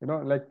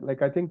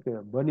 Like I think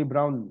Bernie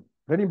Brown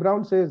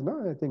says,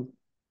 no, I think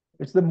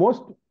it's the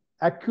most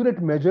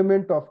accurate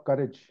measurement of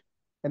courage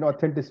and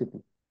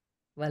authenticity.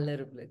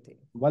 Vulnerability.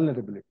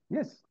 Vulnerability.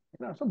 Yes.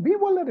 So be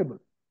vulnerable.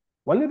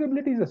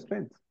 Vulnerability is a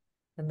strength.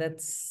 And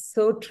that's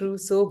so true,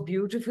 so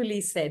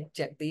beautifully said,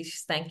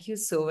 Jagdish. Thank you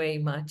so very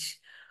much.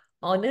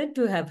 Honored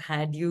to have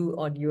had you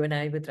on You and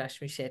I with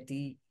Rashmi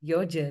Shetty.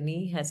 Your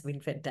journey has been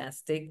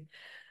fantastic.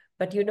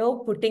 But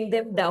putting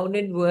them down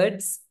in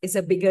words is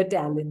a bigger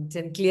talent.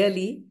 And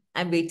clearly,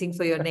 I'm waiting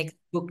for your next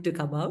book to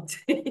come out.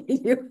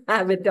 You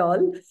have it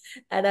all.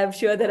 And I'm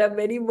sure there are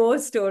many more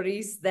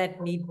stories that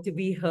need to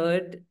be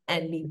heard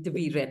and need to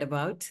be read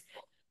about.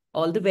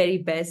 All the very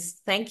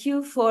best. Thank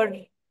you for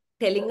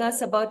telling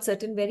us about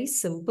certain very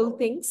simple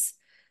things.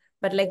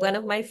 But like one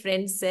of my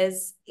friends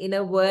says, in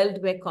a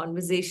world where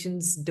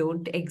conversations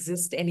don't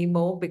exist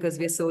anymore because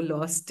we're so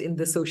lost in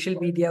the social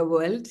media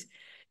world,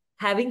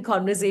 having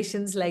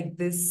conversations like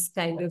this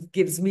kind of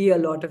gives me a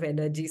lot of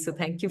energy. So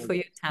thank you for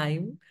your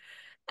time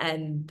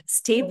and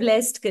stay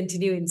blessed,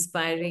 continue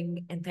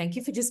inspiring. And thank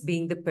you for just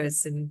being the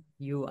person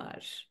you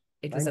are.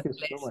 It was a Thank you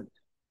so pleasure. much.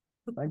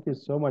 Thank you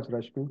so much,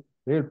 Rashmi.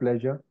 Real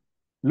pleasure.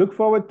 Look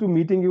forward to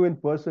meeting you in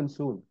person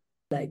soon.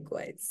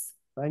 Likewise.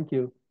 Thank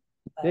you.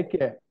 Bye. Take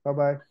care. Bye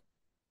bye.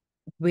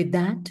 With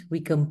that, we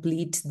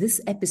complete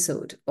this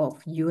episode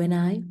of You and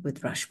I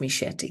with Rashmi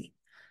Shetty.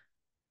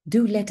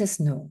 Do let us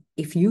know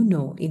if you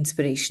know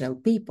inspirational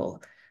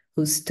people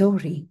whose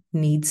story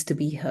needs to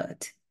be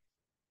heard.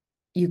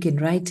 You can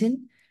write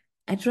in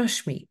at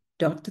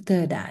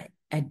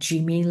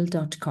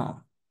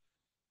rashmi.thethirdeye@gmail.com.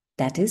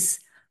 That is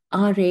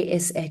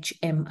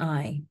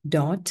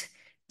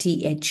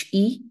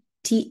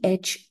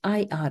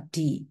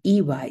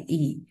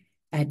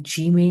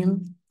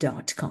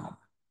rashmi.thirdeye@gmail.com.